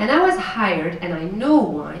 And I was hired, and I know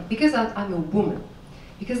why, because I'm a woman.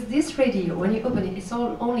 Because this radio, when you open it, it's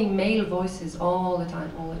only male voices all the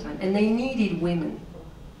time, and they needed women.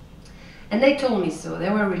 And they told me so, they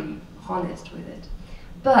were really honest with it.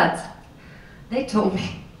 But they told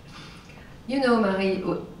me, you know, Marie,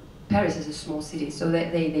 Paris is a small city, so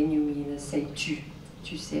they knew me, they say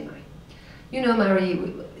tu sais, Marie. You know, Marie,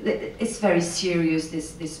 it's very serious,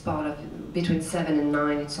 this part of between 7 and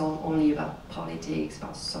 9, it's only about politics,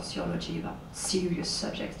 about sociology, about serious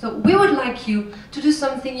subjects. So we would like you to do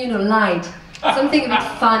something, you know, light, something a bit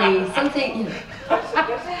funny, something, you know.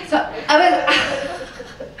 So I was,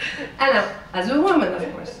 and as a woman,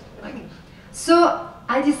 of course. So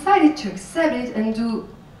I decided to accept it and do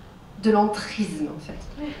de l'entrisme, en fait.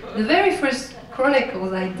 The very first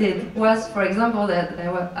chronicles I did was, for example,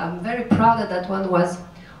 I'm very proud that one was,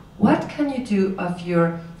 what can you do of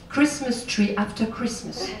your Christmas tree after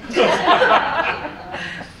Christmas?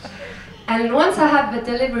 And once I have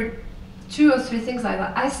delivered 2 or 3 things like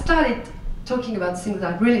that, I started talking about things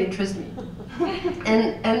that really interest me.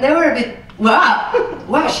 And they were a bit,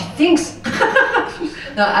 wow, she thinks.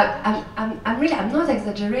 No, I'm not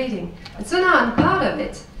exaggerating. And so now I'm part of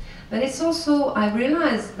it. But it's also, I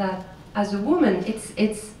realized that as a woman,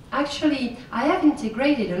 it's actually, I have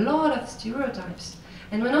integrated a lot of stereotypes.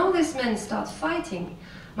 And when all these men start fighting,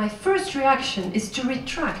 my first reaction is to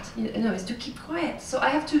retract, is to keep quiet. So I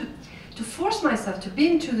have to force myself to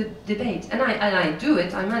be into the debate. And I do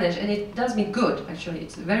it, I manage, and it does me good, actually.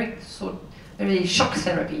 It's a very shock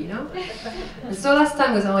therapy, And so last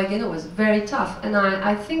time with Oregano was very tough. And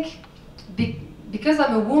I think because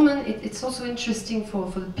I'm a woman, it's also interesting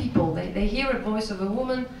for the people. They hear a voice of a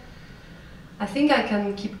woman. I think I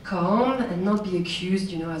can keep calm and not be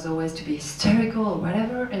accused, as always, to be hysterical or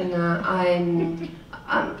whatever. And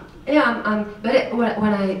but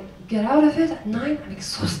when I get out of it at 9, I'm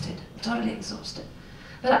exhausted, totally exhausted.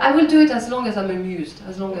 But I will do it as long as I'm amused,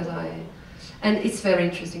 as long as and it's very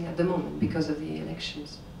interesting at the moment because of the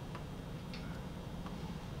elections.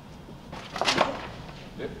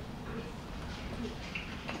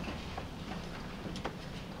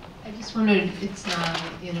 I just wondered if it's not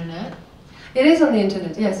on the internet. It is on the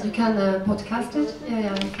internet, yes. You can podcast it.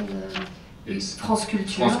 Yeah, you can. It's France Culture.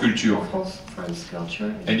 France Culture. France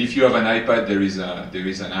Culture. And if you have an iPad, there is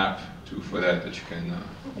an app too for that you can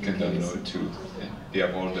download too. And they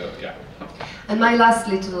have all the And my last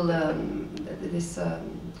little this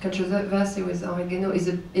controversy with Oregano is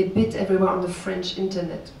a bit everywhere on the French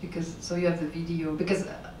internet so you have the video because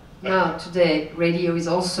now today radio is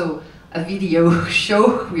also a video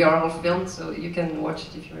show. We are all filmed, so you can watch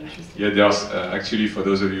it if you're interested. Yeah, there's actually, for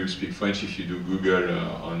those of you who speak French, if you do Google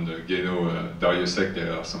on the Helene Darrieussecq,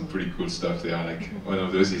 there are some pretty cool stuff there. Like one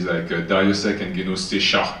of those is like Darrieussecq and Helene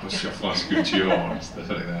s'écharpe sur France Culture or stuff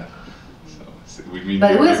like that. So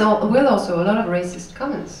but with also a lot of racist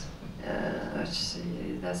comments.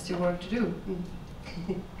 There's still work to do.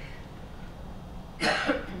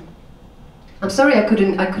 I'm sorry I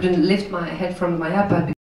couldn't lift my head from my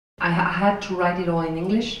iPad. I had to write it all in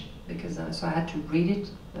English because so I had to read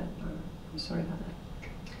it. But I'm sorry about that.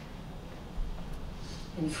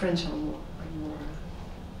 In French, I'm more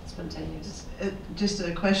spontaneous. Just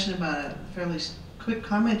a question about a fairly quick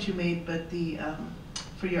comment you made, but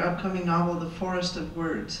for your upcoming novel, The Forest of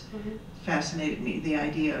Words, fascinated me. The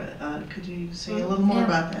idea. Could you say a little more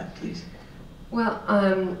about that, please? Well,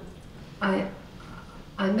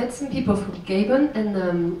 I met some people from Gabon,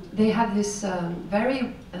 and they have this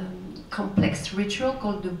very complex ritual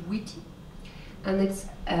called the Bwiti, and it's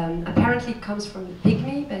apparently comes from the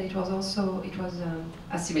Pygmy, but it was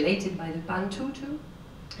assimilated by the Bantu too.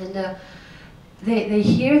 And they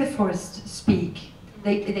hear the forest speak.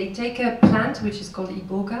 They take a plant which is called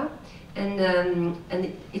iboga, and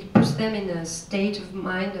it puts them in a state of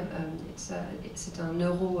mind. It's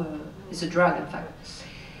a drug, in fact.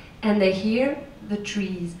 And they hear the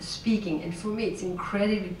trees speaking, and for me it's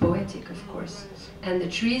incredibly poetic, of course. And the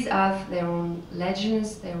trees have their own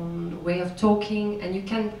legends, their own way of talking, and you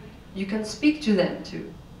can speak to them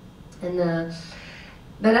too. And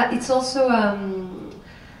but it's also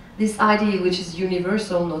this idea, which is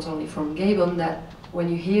universal, not only from Gabon, that when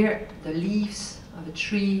you hear the leaves of a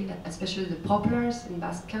tree, especially the poplars in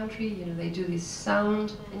Basque Country, they do this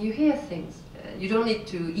sound, and you hear things. You don't need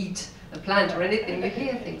to eat a plant or anything, you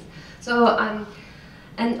hear things. So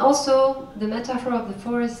and also the metaphor of the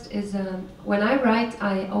forest is when I write,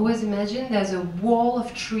 I always imagine there's a wall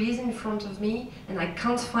of trees in front of me, and I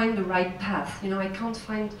can't find the right path. I can't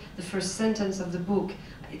find the first sentence of the book.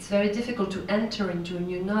 It's very difficult to enter into a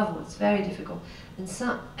new novel. It's very difficult. And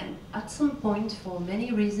at some point, for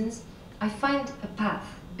many reasons, I find a path,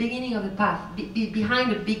 beginning of the path,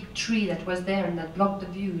 behind a big tree that was there and that blocked the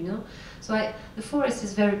view. So the forest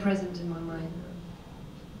is very present in my mind.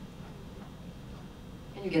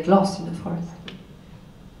 And you get lost in the forest.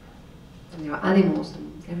 And there are animals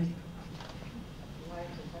and everything.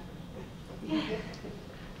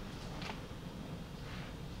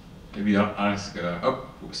 Maybe I'll ask,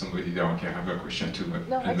 somebody there can have a question too.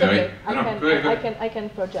 No, and that's Mary, okay. I can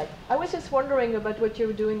project. I was just wondering about what you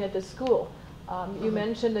were doing at the school. You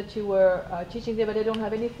mentioned that you were teaching there, but they don't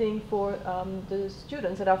have anything for the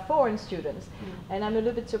students that are foreign students. And I'm a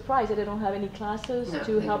little bit surprised that they don't have any classes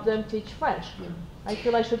to help them teach French. I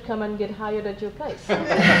feel I should come and get hired at your place.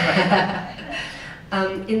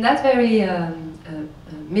 In that very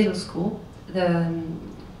middle school,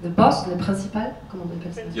 the boss, the principal, comment on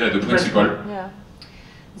appelle ça? Yeah, the principal. Yeah.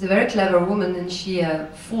 is a very clever woman, and she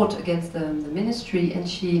fought against the ministry, and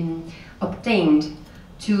she obtained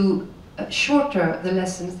to shorter the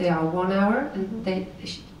lessons. They are 1 hour, and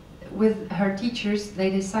with her teachers, they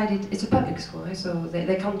decided, it's a public school, right? So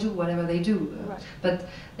they can't do whatever they do, Right. but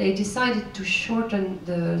they decided to shorten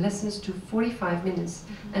the lessons to 45 minutes,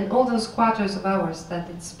 and all those quarters of hours that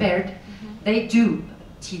it's spared, they do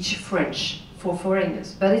teach French for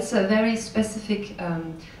foreigners, but it's a very specific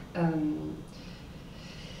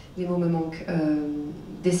les mots me manquent.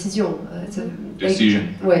 Décision.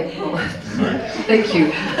 Decision. Ouais. Bon. Thank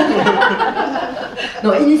you.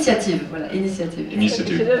 No, initiative. Voilà, initiative.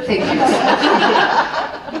 Initiative. Thank you.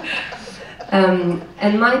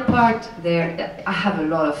 And my part there, I have a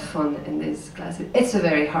lot of fun in this class. It's a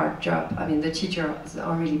very hard job. I mean, the teachers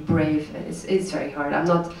are really brave. And it's very hard.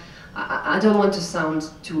 I don't want to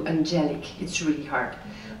sound too angelic. It's really hard.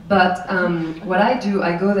 But what I do,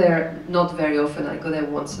 I go there not very often. I go there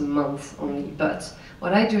once a month only. But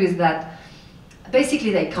what I do is that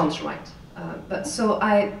basically they can't write. But so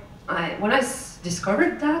when I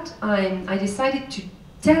discovered that, I decided to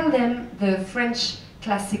tell them the French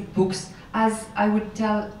classic books as I would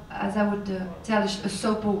tell a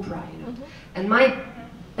soap opera, you know. And my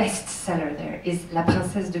bestseller there is La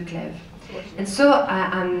Princesse de Clèves. And so,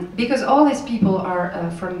 because all these people are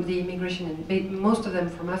from the immigration, and most of them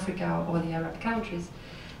from Africa or the Arab countries,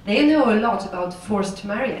 they know a lot about forced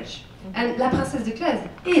marriage. And La Princesse de Clèves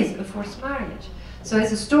is a forced marriage. So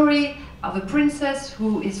it's a story of a princess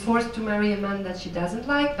who is forced to marry a man that she doesn't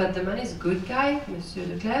like, but the man is a good guy, Monsieur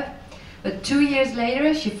de Clèves. But 2 years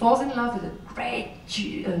later, she falls in love with a great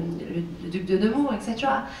le Duc de Nemours,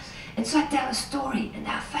 etc. And so I tell a story, and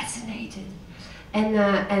they're fascinated. And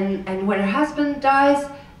when her husband dies,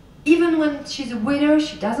 even when she's a widow,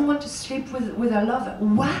 she doesn't want to sleep with her lover.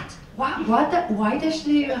 What? Why does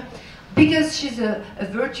she? Because she's a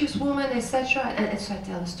virtuous woman, etc. And so I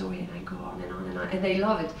tell the story, and I go on and on and on, and they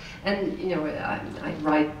love it. And you know, I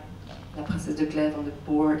write La Princesse de Clèves on the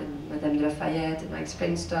board, and Madame de Lafayette, and I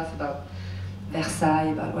explain stuff about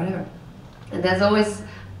Versailles, about whatever. And there's always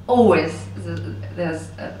there's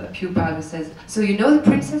a pupil who says, "So you know the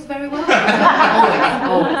princess very well?"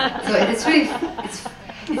 always. So it's really,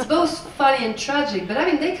 it's both funny and tragic. But I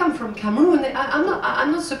mean, they come from Cameroon.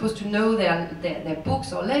 I'm not supposed to know their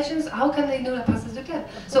books or legends. How can they know La Princesse de Clèves?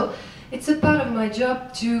 So it's a part of my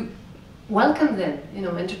job to welcome them, you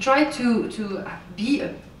know, and to try to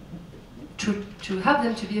have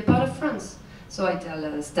them to be a part of France. So I tell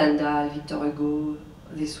Stendhal, Victor Hugo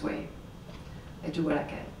this way. I do what I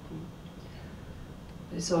can.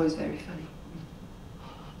 It's always very funny.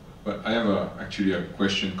 But I have actually a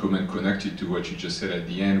question, comment connected to what you just said at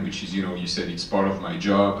the end, which is, you know, you said it's part of my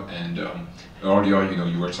job, and earlier, you know,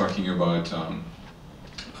 you were talking about,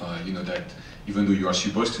 you know, that even though you are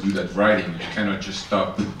supposed to do that writing, you cannot just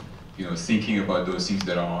stop, you know, thinking about those things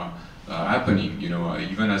that are happening, you know,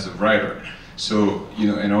 even as a writer. So, you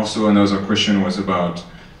know, and also another question was about,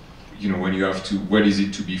 you know, when you have to, what is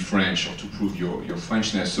it to be French or to prove your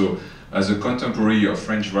Frenchness? So, as a contemporary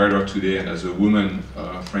French writer today, and as a woman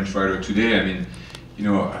French writer today, I mean, you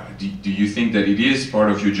know, do you think that it is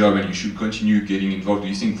part of your job and you should continue getting involved? Do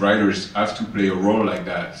you think writers have to play a role like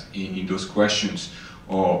that in those questions?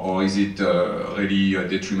 Or is it really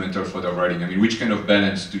detrimental for their writing? I mean, which kind of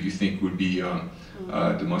balance do you think would be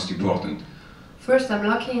the most important? First, I'm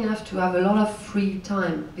lucky enough to have a lot of free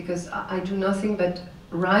time, because I do nothing but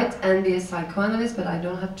write and be a psychoanalyst, but I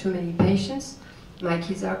don't have too many patients. My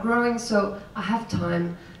kids are growing, so I have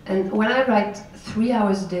time. And when I write 3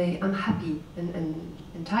 hours a day, I'm happy and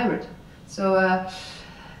tired. So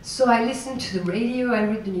I listen to the radio, I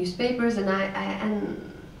read the newspapers, and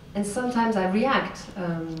sometimes I react.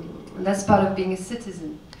 And that's part of being a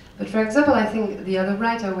citizen. But for example, I think the other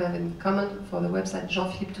writer we have in common for the website,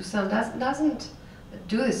 Jean-Philippe Toussaint, doesn't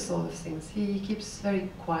do this sort of things. He keeps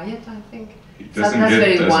very quiet, I think. He doesn't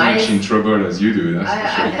get as much in trouble as you do, that's for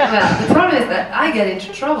sure. Well, the problem is that I get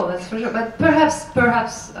into trouble, that's for sure. But perhaps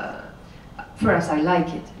I like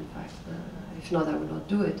it, in fact. If not, I would not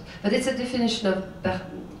do it. But it's a definition of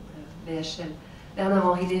BHL,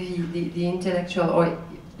 Bernard-Henri Lévy, the intellectual, or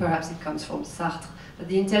perhaps it comes from Sartre. But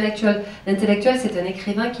l'intellectuel, c'est un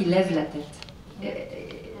écrivain qui lève la tête.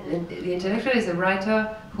 The intellectual is a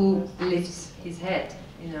writer who lifts his head,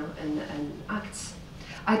 you know, and acts.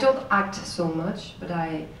 I don't act so much, but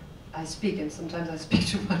I speak, and sometimes I speak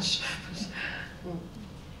too much.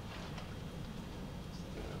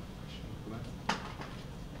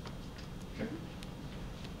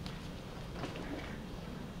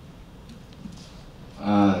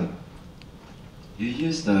 You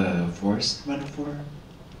used the forest metaphor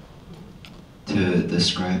to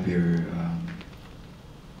describe your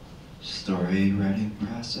story writing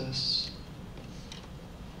process.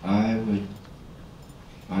 I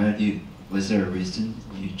was there a reason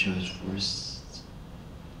you chose forests?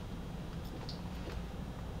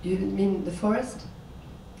 You mean the forest?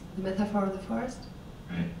 The metaphor of the forest?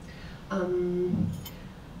 Right.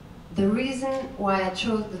 The reason why I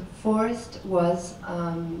chose the forest was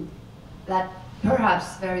that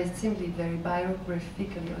perhaps very simply, very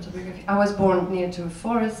biographically, autobiographic. I was born near to a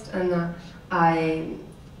forest, and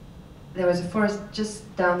there was a forest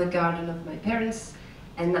just down the garden of my parents,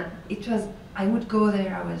 and I would go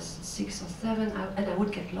there. I was 6 or 7, and I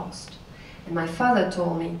would get lost. And my father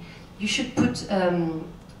told me, you should put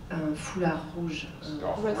foulard rouge,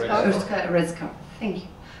 red scarf. Thank you.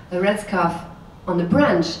 A red scarf on the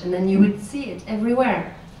branch, and then you would see it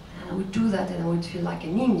everywhere. And I would do that, and I would feel like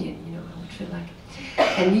an Indian, you know. I would feel like.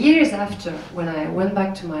 And years after, when I went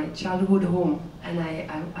back to my childhood home, and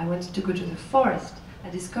I wanted to go to the forest, I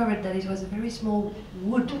discovered that it was a very small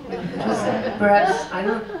wood. It was perhaps, I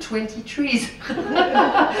don't know, 20 trees. But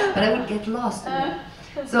I would get lost in it.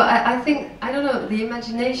 So I think, I don't know, the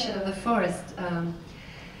imagination of the forest,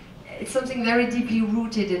 it's something very deeply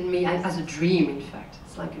rooted in me, as a dream, in fact.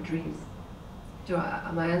 It's like a dream.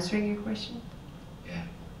 Am I answering your question? Yeah.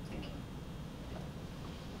 Thank you.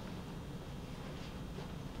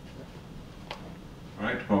 All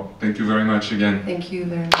right, well, thank you very much again. Thank you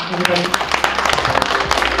very much, everybody.